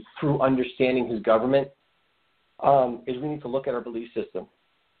intimacy through understanding his government? Is we need to look at our belief system.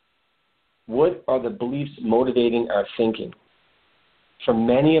 What are the beliefs motivating our thinking? For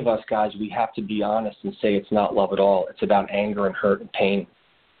many of us, guys, we have to be honest and say it's not love at all. It's about anger and hurt and pain.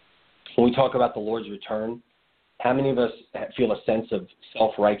 When we talk about the Lord's return, how many of us feel a sense of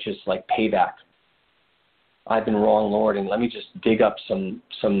self-righteous, like payback? I've been wrong, Lord, and let me just dig up some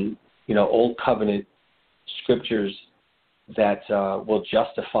old covenant scriptures that will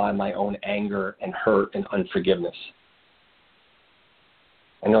justify my own anger and hurt and unforgiveness.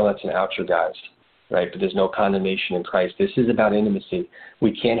 I know that's an oucher, guys, right? But there's no condemnation in Christ. This is about intimacy.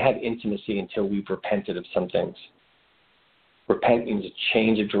 We can't have intimacy until we've repented of some things. Repent means a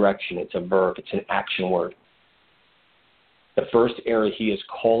change of direction. It's a verb. It's an action word. The first area he is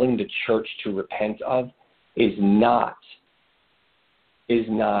calling the church to repent of is not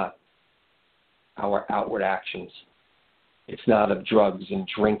our outward actions. It's not of drugs and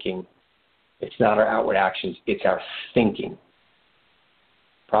drinking. It's not our outward actions. It's our thinking.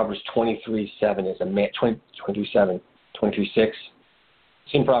 Proverbs 23:7 is a man. 23:6.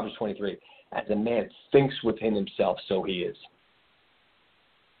 It's in Proverbs 23. As a man thinks within himself, so he is.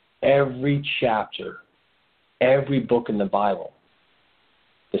 Every chapter, every book in the Bible,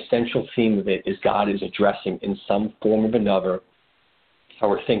 the central theme of it is God is addressing in some form or another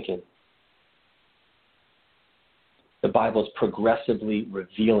our thinking. The Bible is progressively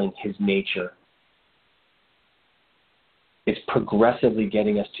revealing his nature. It's progressively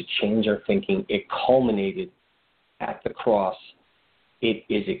getting us to change our thinking. It culminated at the cross. It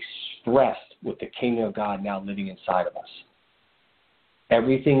is expressed with the kingdom of God now living inside of us.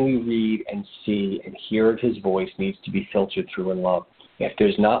 Everything we read and see and hear of his voice needs to be filtered through in love. If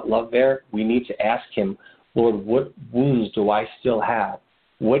there's not love there, we need to ask him, Lord, what wounds do I still have?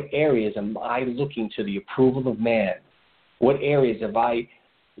 What areas am I looking to the approval of man? What areas have I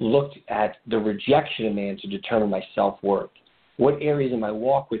looked at the rejection of man to determine my self-worth? What areas in my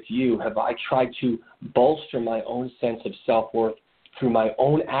walk with you have I tried to bolster my own sense of self-worth through my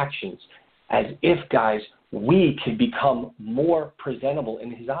own actions, as if, guys, we could become more presentable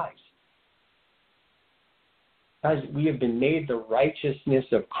in his eyes? Guys, we have been made the righteousness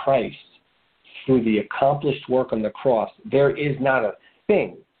of Christ through the accomplished work on the cross. There is not a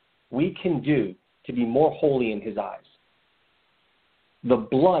thing we can do to be more holy in his eyes. The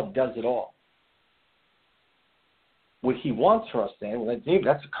blood does it all. What he wants for us then, well, David,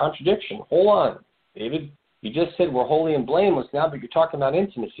 that's a contradiction. Hold on, David. You just said we're holy and blameless now, but you're talking about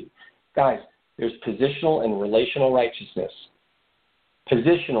intimacy. Guys, there's positional and relational righteousness.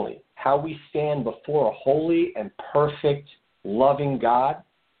 Positionally, how we stand before a holy and perfect, loving God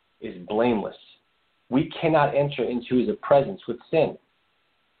is blameless. We cannot enter into his presence with sin.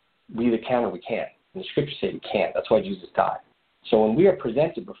 We either can or we can't. And the scriptures say we can't. That's why Jesus died. So when we are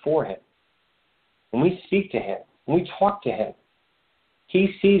presented before him, when we speak to him, when we talk to him,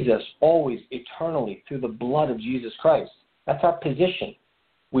 he sees us always eternally through the blood of Jesus Christ. That's our position.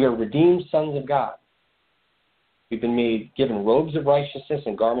 We are redeemed sons of God. We've been given robes of righteousness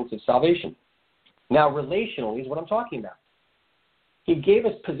and garments of salvation. Now, relationally is what I'm talking about. He gave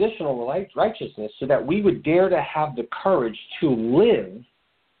us positional righteousness so that we would dare to have the courage to live,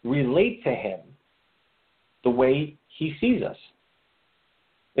 relate to him the way he sees us.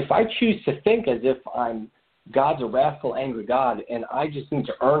 If I choose to think as if God's a wrathful, angry God, and I just need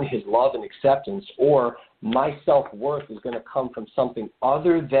to earn his love and acceptance, or my self-worth is going to come from something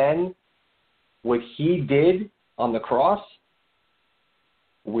other than what he did on the cross,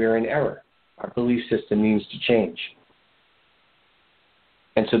 we're in error. Our belief system needs to change.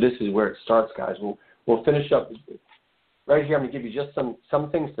 And so this is where it starts, guys. We'll finish up. Right here, I'm going to give you just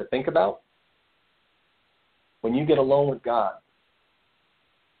some things to think about. When you get alone with God,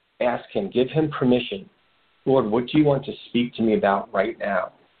 ask him, give him permission. Lord, what do you want to speak to me about right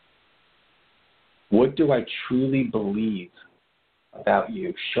now? What do I truly believe about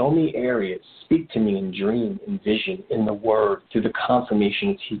you? Show me areas. Speak to me in dream, in vision, in the word, through the confirmation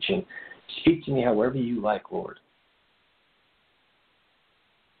and teaching. Speak to me however you like, Lord.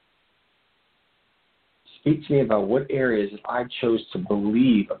 Speak to me about what areas I chose to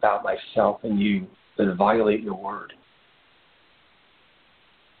believe about myself and you that violate your word.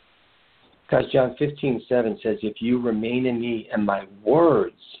 Because John 15:7 says, if you remain in me and my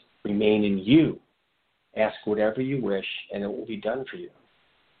words remain in you, ask whatever you wish and it will be done for you.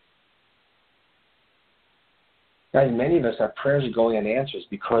 Guys, many of us, our prayers are going unanswered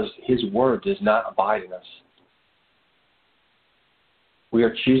because his word does not abide in us. We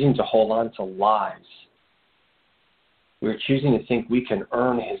are choosing to hold on to lies. We are choosing to think we can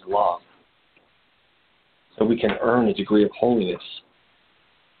earn his love, so we can earn a degree of holiness.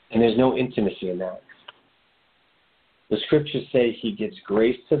 And there's no intimacy in that. The scriptures say he gives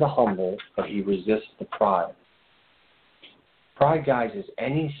grace to the humble, but he resists the pride. Pride, guys, is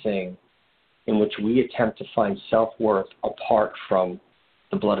anything in which we attempt to find self-worth apart from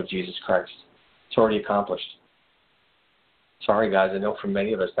the blood of Jesus Christ. It's already accomplished. Sorry, guys, I know for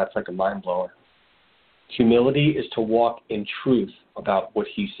many of us that's like a mind blower. Humility is to walk in truth about what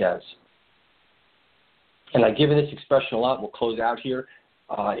he says. And I've given this expression a lot. We'll close out here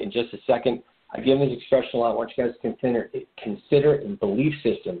in just a second. I've given this expression a lot. I want you guys to consider in belief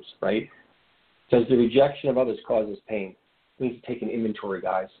systems, right? Does the rejection of others cause us pain? We need to take an inventory,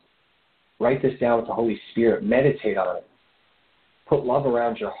 guys. Write this down with the Holy Spirit. Meditate on it. Put love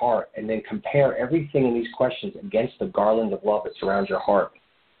around your heart, and then compare everything in these questions against the garland of love that surrounds your heart.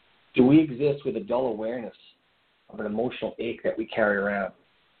 Do we exist with a dull awareness of an emotional ache that we carry around?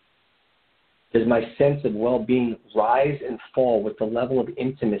 Does my sense of well-being rise and fall with the level of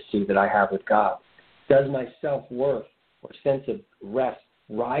intimacy that I have with God? Does my self-worth or sense of rest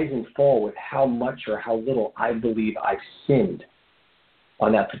rise and fall with how much or how little I believe I've sinned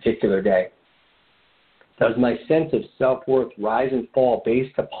on that particular day? Does my sense of self-worth rise and fall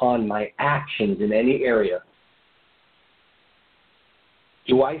based upon my actions in any area?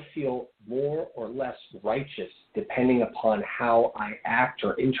 Do I feel more or less righteous depending upon how I act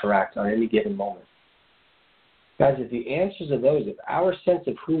or interact on any given moment? Guys, if the answers are those, if our sense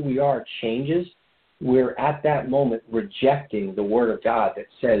of who we are changes, we're at that moment rejecting the Word of God that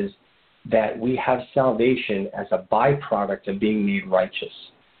says that we have salvation as a byproduct of being made righteous.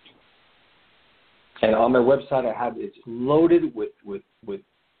 And on my website, it's loaded with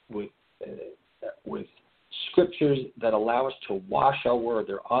scriptures that allow us to wash our word.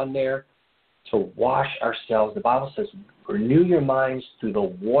 They're on there to wash ourselves. The Bible says, renew your minds through the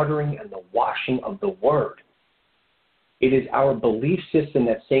watering and the washing of the word. It is our belief system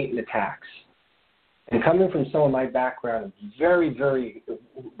that Satan attacks. And coming from some of my background, I'm very, very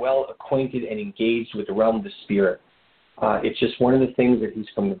well acquainted and engaged with the realm of the Spirit. It's just one of the things that he's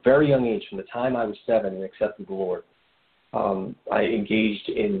from a very young age, from the time I was 7 and accepted the Lord, I engaged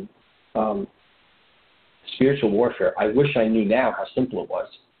in spiritual warfare. I wish I knew now how simple it was.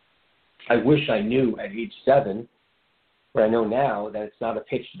 I wish I knew at age 7, but I know now that it's not a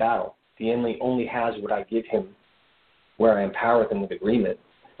pitched battle. The enemy only has what I give him, where I empower him with agreement.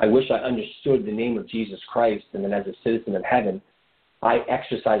 I wish I understood the name of Jesus Christ, and then as a citizen of heaven, I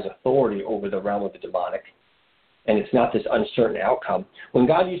exercise authority over the realm of the demonic, and it's not this uncertain outcome. When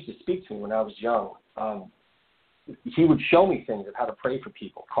God used to speak to me when I was young, he would show me things of how to pray for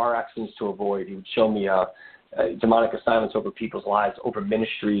people, car accidents to avoid. He would show me demonic assignments over people's lives, over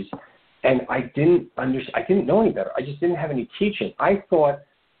ministries. And I didn't know any better. I just didn't have any teaching. I thought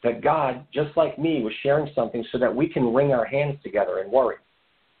that God, just like me, was sharing something so that we can wring our hands together and worry.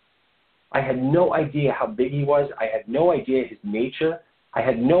 I had no idea how big he was. I had no idea his nature. I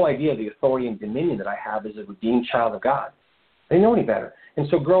had no idea the authority and dominion that I have as a redeemed child of God. I didn't know any better. And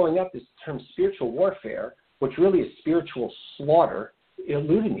so growing up, this term spiritual warfare, which really is spiritual slaughter, it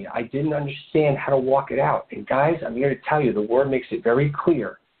eluded me. I didn't understand how to walk it out. And guys, I'm here to tell you, the Word makes it very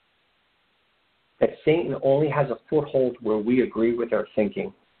clear that Satan only has a foothold where we agree with our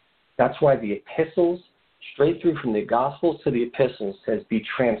thinking. That's why the epistles, straight through from the Gospels to the epistles, says be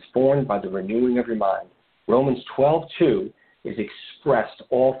transformed by the renewing of your mind. Romans 12:2 is expressed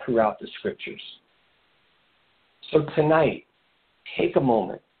all throughout the Scriptures. So tonight, take a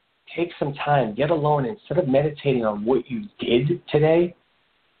moment, take some time, get alone, and instead of meditating on what you did today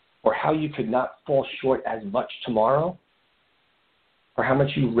or how you could not fall short as much tomorrow or how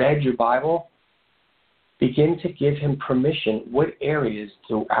much you read your Bible, begin to give him permission. What areas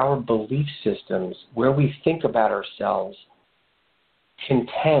do our belief systems, where we think about ourselves,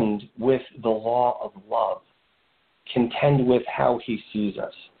 contend with the law of love, contend with how he sees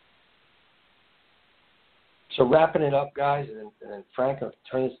us? So wrapping it up, guys, and then Frank, I'll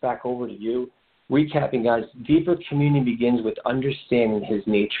turn this back over to you. Recapping, guys, deeper communion begins with understanding his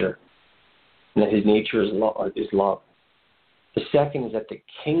nature, and that his nature is love. The second is that the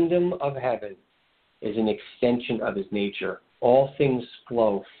kingdom of heaven is an extension of his nature. All things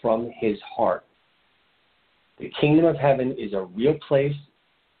flow from his heart. The kingdom of heaven is a real place.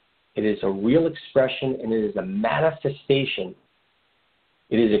 It is a real expression, and it is a manifestation.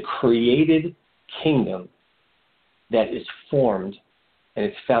 It is a created kingdom that is formed, and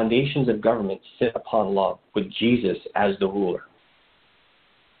its foundations of government sit upon love, with Jesus as the ruler.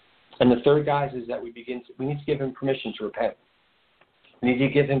 And the third, guys, is that we need to give him permission to repent. We need to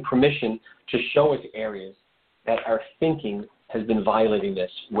give him permission to show us areas that our thinking has been violating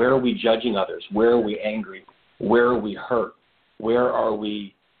this. Where are we judging others? Where are we angry? Where are we hurt? Where are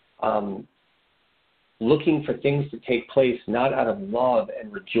we looking for things to take place not out of love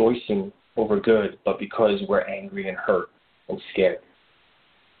and rejoicing over good, but because we're angry and hurt and scared?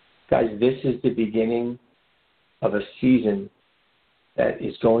 Guys, this is the beginning of a season that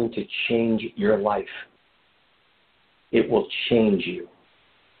is going to change your life. It will change you.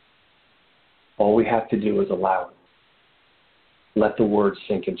 All we have to do is allow it. Let the word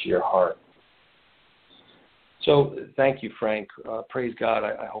sink into your heart. So thank you, Frank. Praise God.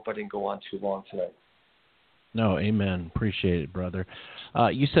 I hope I didn't go on too long tonight. No, amen. Appreciate it, brother.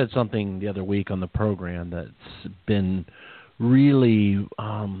 You said something the other week on the program that's been really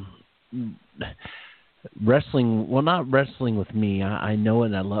wrestling, well, not wrestling with me. I know it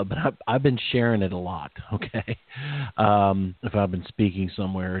and I love it, but I've been sharing it a lot, okay? If I've been speaking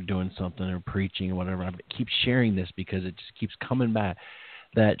somewhere or doing something or preaching or whatever, I keep sharing this because it just keeps coming back.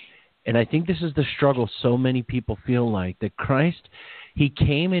 And I think this is the struggle so many people feel like, that Christ, he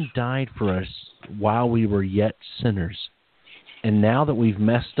came and died for us while we were yet sinners. And now that we've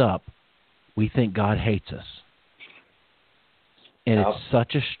messed up, we think God hates us. And it's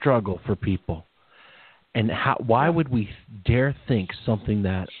such a struggle for people. And why would we dare think something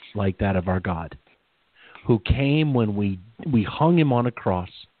like that of our God, who came when we hung him on a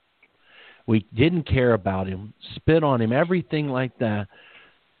cross? We didn't care about him, spit on him, everything like that.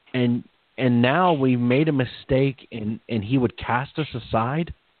 And now we made a mistake, and he would cast us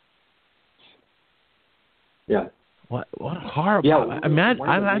aside? Yeah. What horrible. Yeah, I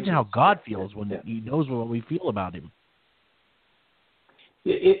imagine how God feels when he knows what we feel about him.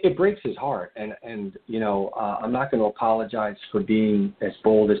 It breaks his heart, and you know, I'm not going to apologize for being as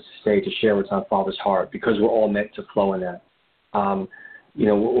bold as to share what's on Father's heart, because we're all meant to flow in that. You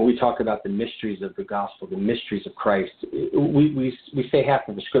know, when we talk about the mysteries of the gospel, the mysteries of Christ, we say half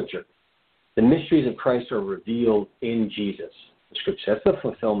of the Scripture. The mysteries of Christ are revealed in Jesus, the Scripture. That's the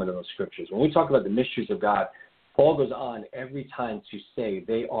fulfillment of those Scriptures. When we talk about the mysteries of God, Paul goes on every time to say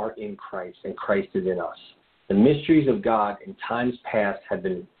they are in Christ, and Christ is in us. The mysteries of God in times past have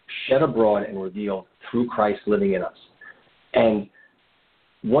been shed abroad and revealed through Christ living in us. And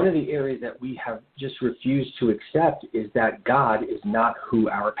one of the areas that we have just refused to accept is that God is not who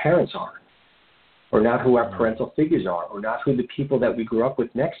our parents are, or not who our parental figures are, or not who the people that we grew up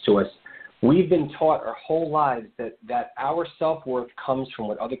with next to us. We've been taught our whole lives that our self-worth comes from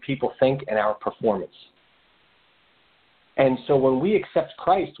what other people think and our performance. And so when we accept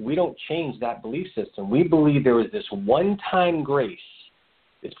Christ, we don't change that belief system. We believe there is this one-time grace,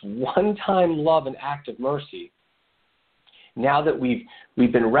 this one-time love and act of mercy. Now that we've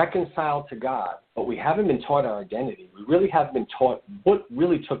been reconciled to God, but we haven't been taught our identity. We really haven't been taught what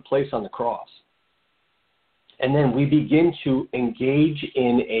really took place on the cross. And then we begin to engage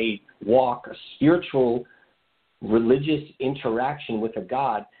in a walk, a spiritual, religious interaction with a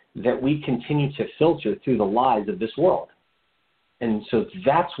God that we continue to filter through the lies of this world. And so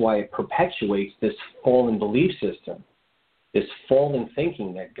that's why it perpetuates this fallen belief system, this fallen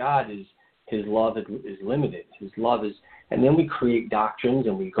thinking that God is, his love is limited. His love is, and then we create doctrines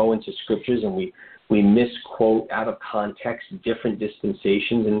and we go into scriptures and we misquote out of context different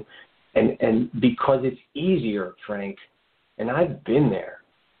dispensations and because it's easier, Frank, and I've been there,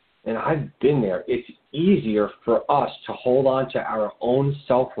 it's easier for us to hold on to our own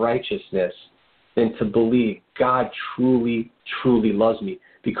self-righteousness than to believe God truly, truly loves me.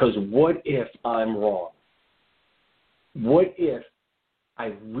 Because what if I'm wrong? What if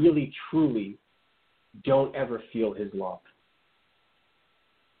I really, truly don't ever feel his love?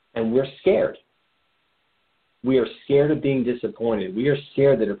 And we're scared. We are scared of being disappointed. We are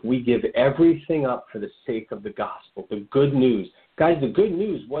scared that if we give everything up for the sake of the gospel, the good news. Guys, the good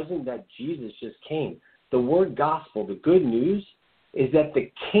news wasn't that Jesus just came. The word gospel, the good news, is that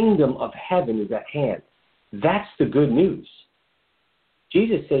the kingdom of heaven is at hand. That's the good news.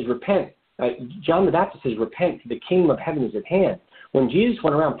 Jesus says, repent. John the Baptist says, repent, for the kingdom of heaven is at hand. When Jesus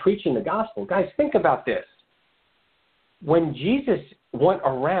went around preaching the gospel, guys, think about this. When Jesus went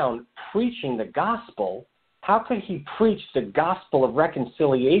around preaching the gospel, how could he preach the gospel of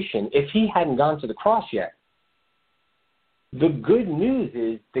reconciliation if he hadn't gone to the cross yet? The good news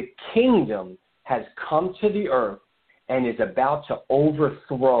is the kingdom has come to the earth and is about to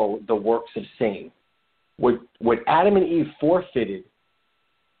overthrow the works of Satan. What Adam and Eve forfeited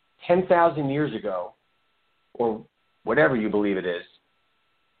 10,000 years ago, or whatever you believe it is,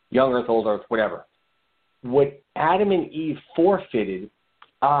 young earth, old earth, whatever. What Adam and Eve forfeited,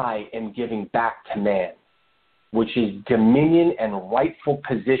 I am giving back to man, which is dominion and rightful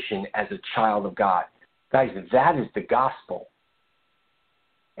position as a child of God. Guys, that is the gospel.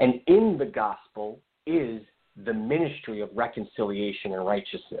 And in the gospel is the ministry of reconciliation and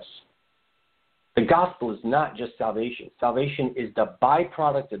righteousness. The gospel is not just salvation. Salvation is the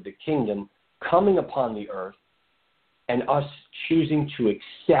byproduct of the kingdom coming upon the earth and us choosing to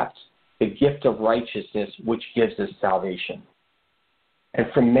accept the gift of righteousness, which gives us salvation. And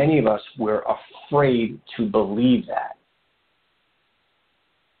for many of us, we're afraid to believe that.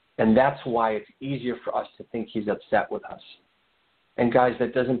 And that's why it's easier for us to think he's upset with us. And guys,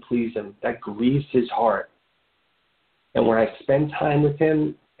 that doesn't please him. That grieves his heart. And when I spend time with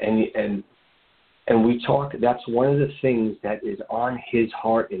him and we talk, that's one of the things that is on his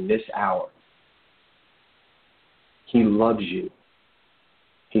heart in this hour. He loves you.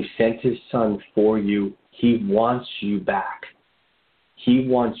 He sent his son for you. He wants you back. He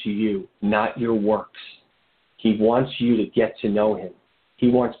wants you, not your works. He wants you to get to know him. He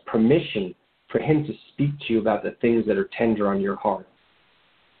wants permission for him to speak to you about the things that are tender on your heart.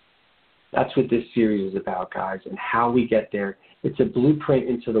 That's what this series is about, guys, and how we get there. It's a blueprint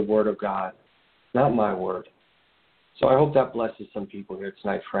into the Word of God, not my word. So I hope that blesses some people here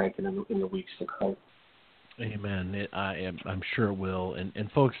tonight, Frank, and in the weeks to come. Amen. I'm sure it will.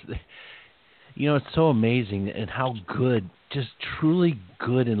 And folks, you know, it's so amazing and how good, just truly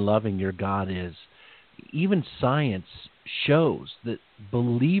good and loving your God is. Even science shows that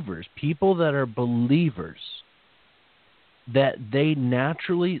believers, people that are believers, that they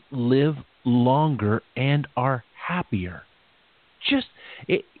naturally live longer and are happier.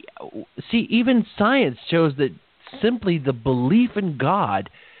 See, even science shows that simply the belief in God,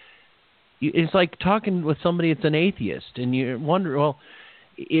 it's like talking with somebody that's an atheist, and you wonder, well,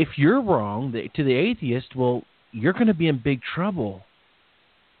 if you're wrong to the atheist, well, you're going to be in big trouble.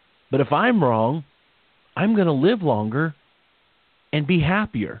 But if I'm wrong, I'm going to live longer and be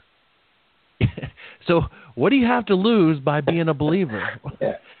happier. So what do you have to lose by being a believer?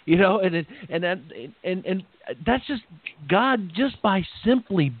 You know, and that's just God, just by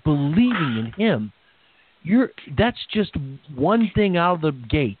simply believing in him. That's just one thing out of the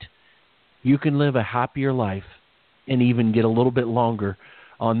gate. You can live a happier life and even get a little bit longer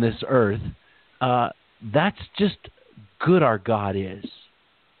on this earth. That's just good our God is.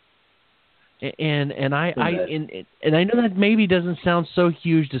 And I know that maybe doesn't sound so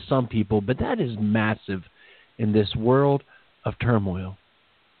huge to some people, but that is massive in this world of turmoil,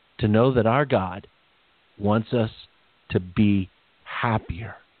 to know that our God wants us to be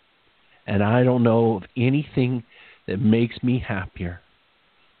happier. And I don't know of anything that makes me happier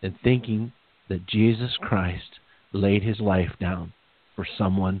than thinking that Jesus Christ laid his life down for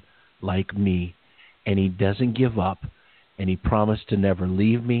someone like me, and he doesn't give up, and he promised to never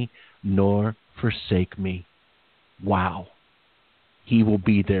leave me nor forsake me. Wow. He will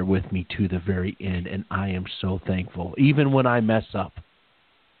be there with me to the very end, and I am so thankful. Even when I mess up,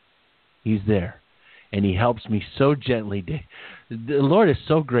 He's there, and He helps me so gently. The Lord is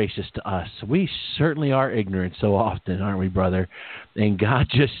so gracious to us. We certainly are ignorant so often, aren't we, brother? And God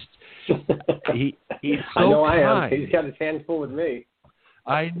just, He's so I know kind. I am. He's got His hands full with me.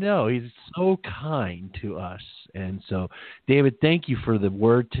 I know. He's so kind to us. And so, David, thank you for the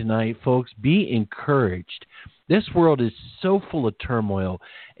word tonight. Folks, be encouraged. This world is so full of turmoil,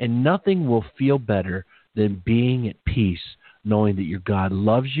 and nothing will feel better than being at peace, knowing that your God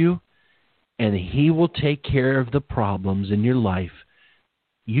loves you, and He will take care of the problems in your life.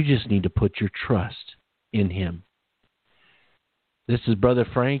 You just need to put your trust in Him. This is Brother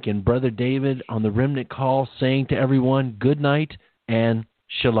Frank and Brother David on the Remnant Call saying to everyone, good night and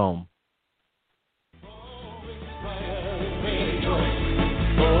shalom.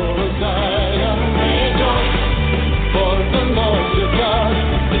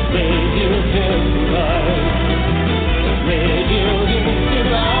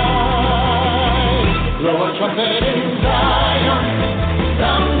 Trumpet in Zion,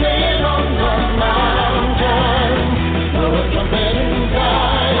 sounding on the mountain. Blow a trumpet in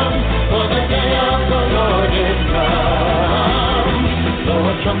Zion, for the day of the Lord is come. Blow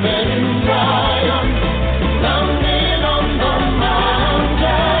a trumpet in Zion.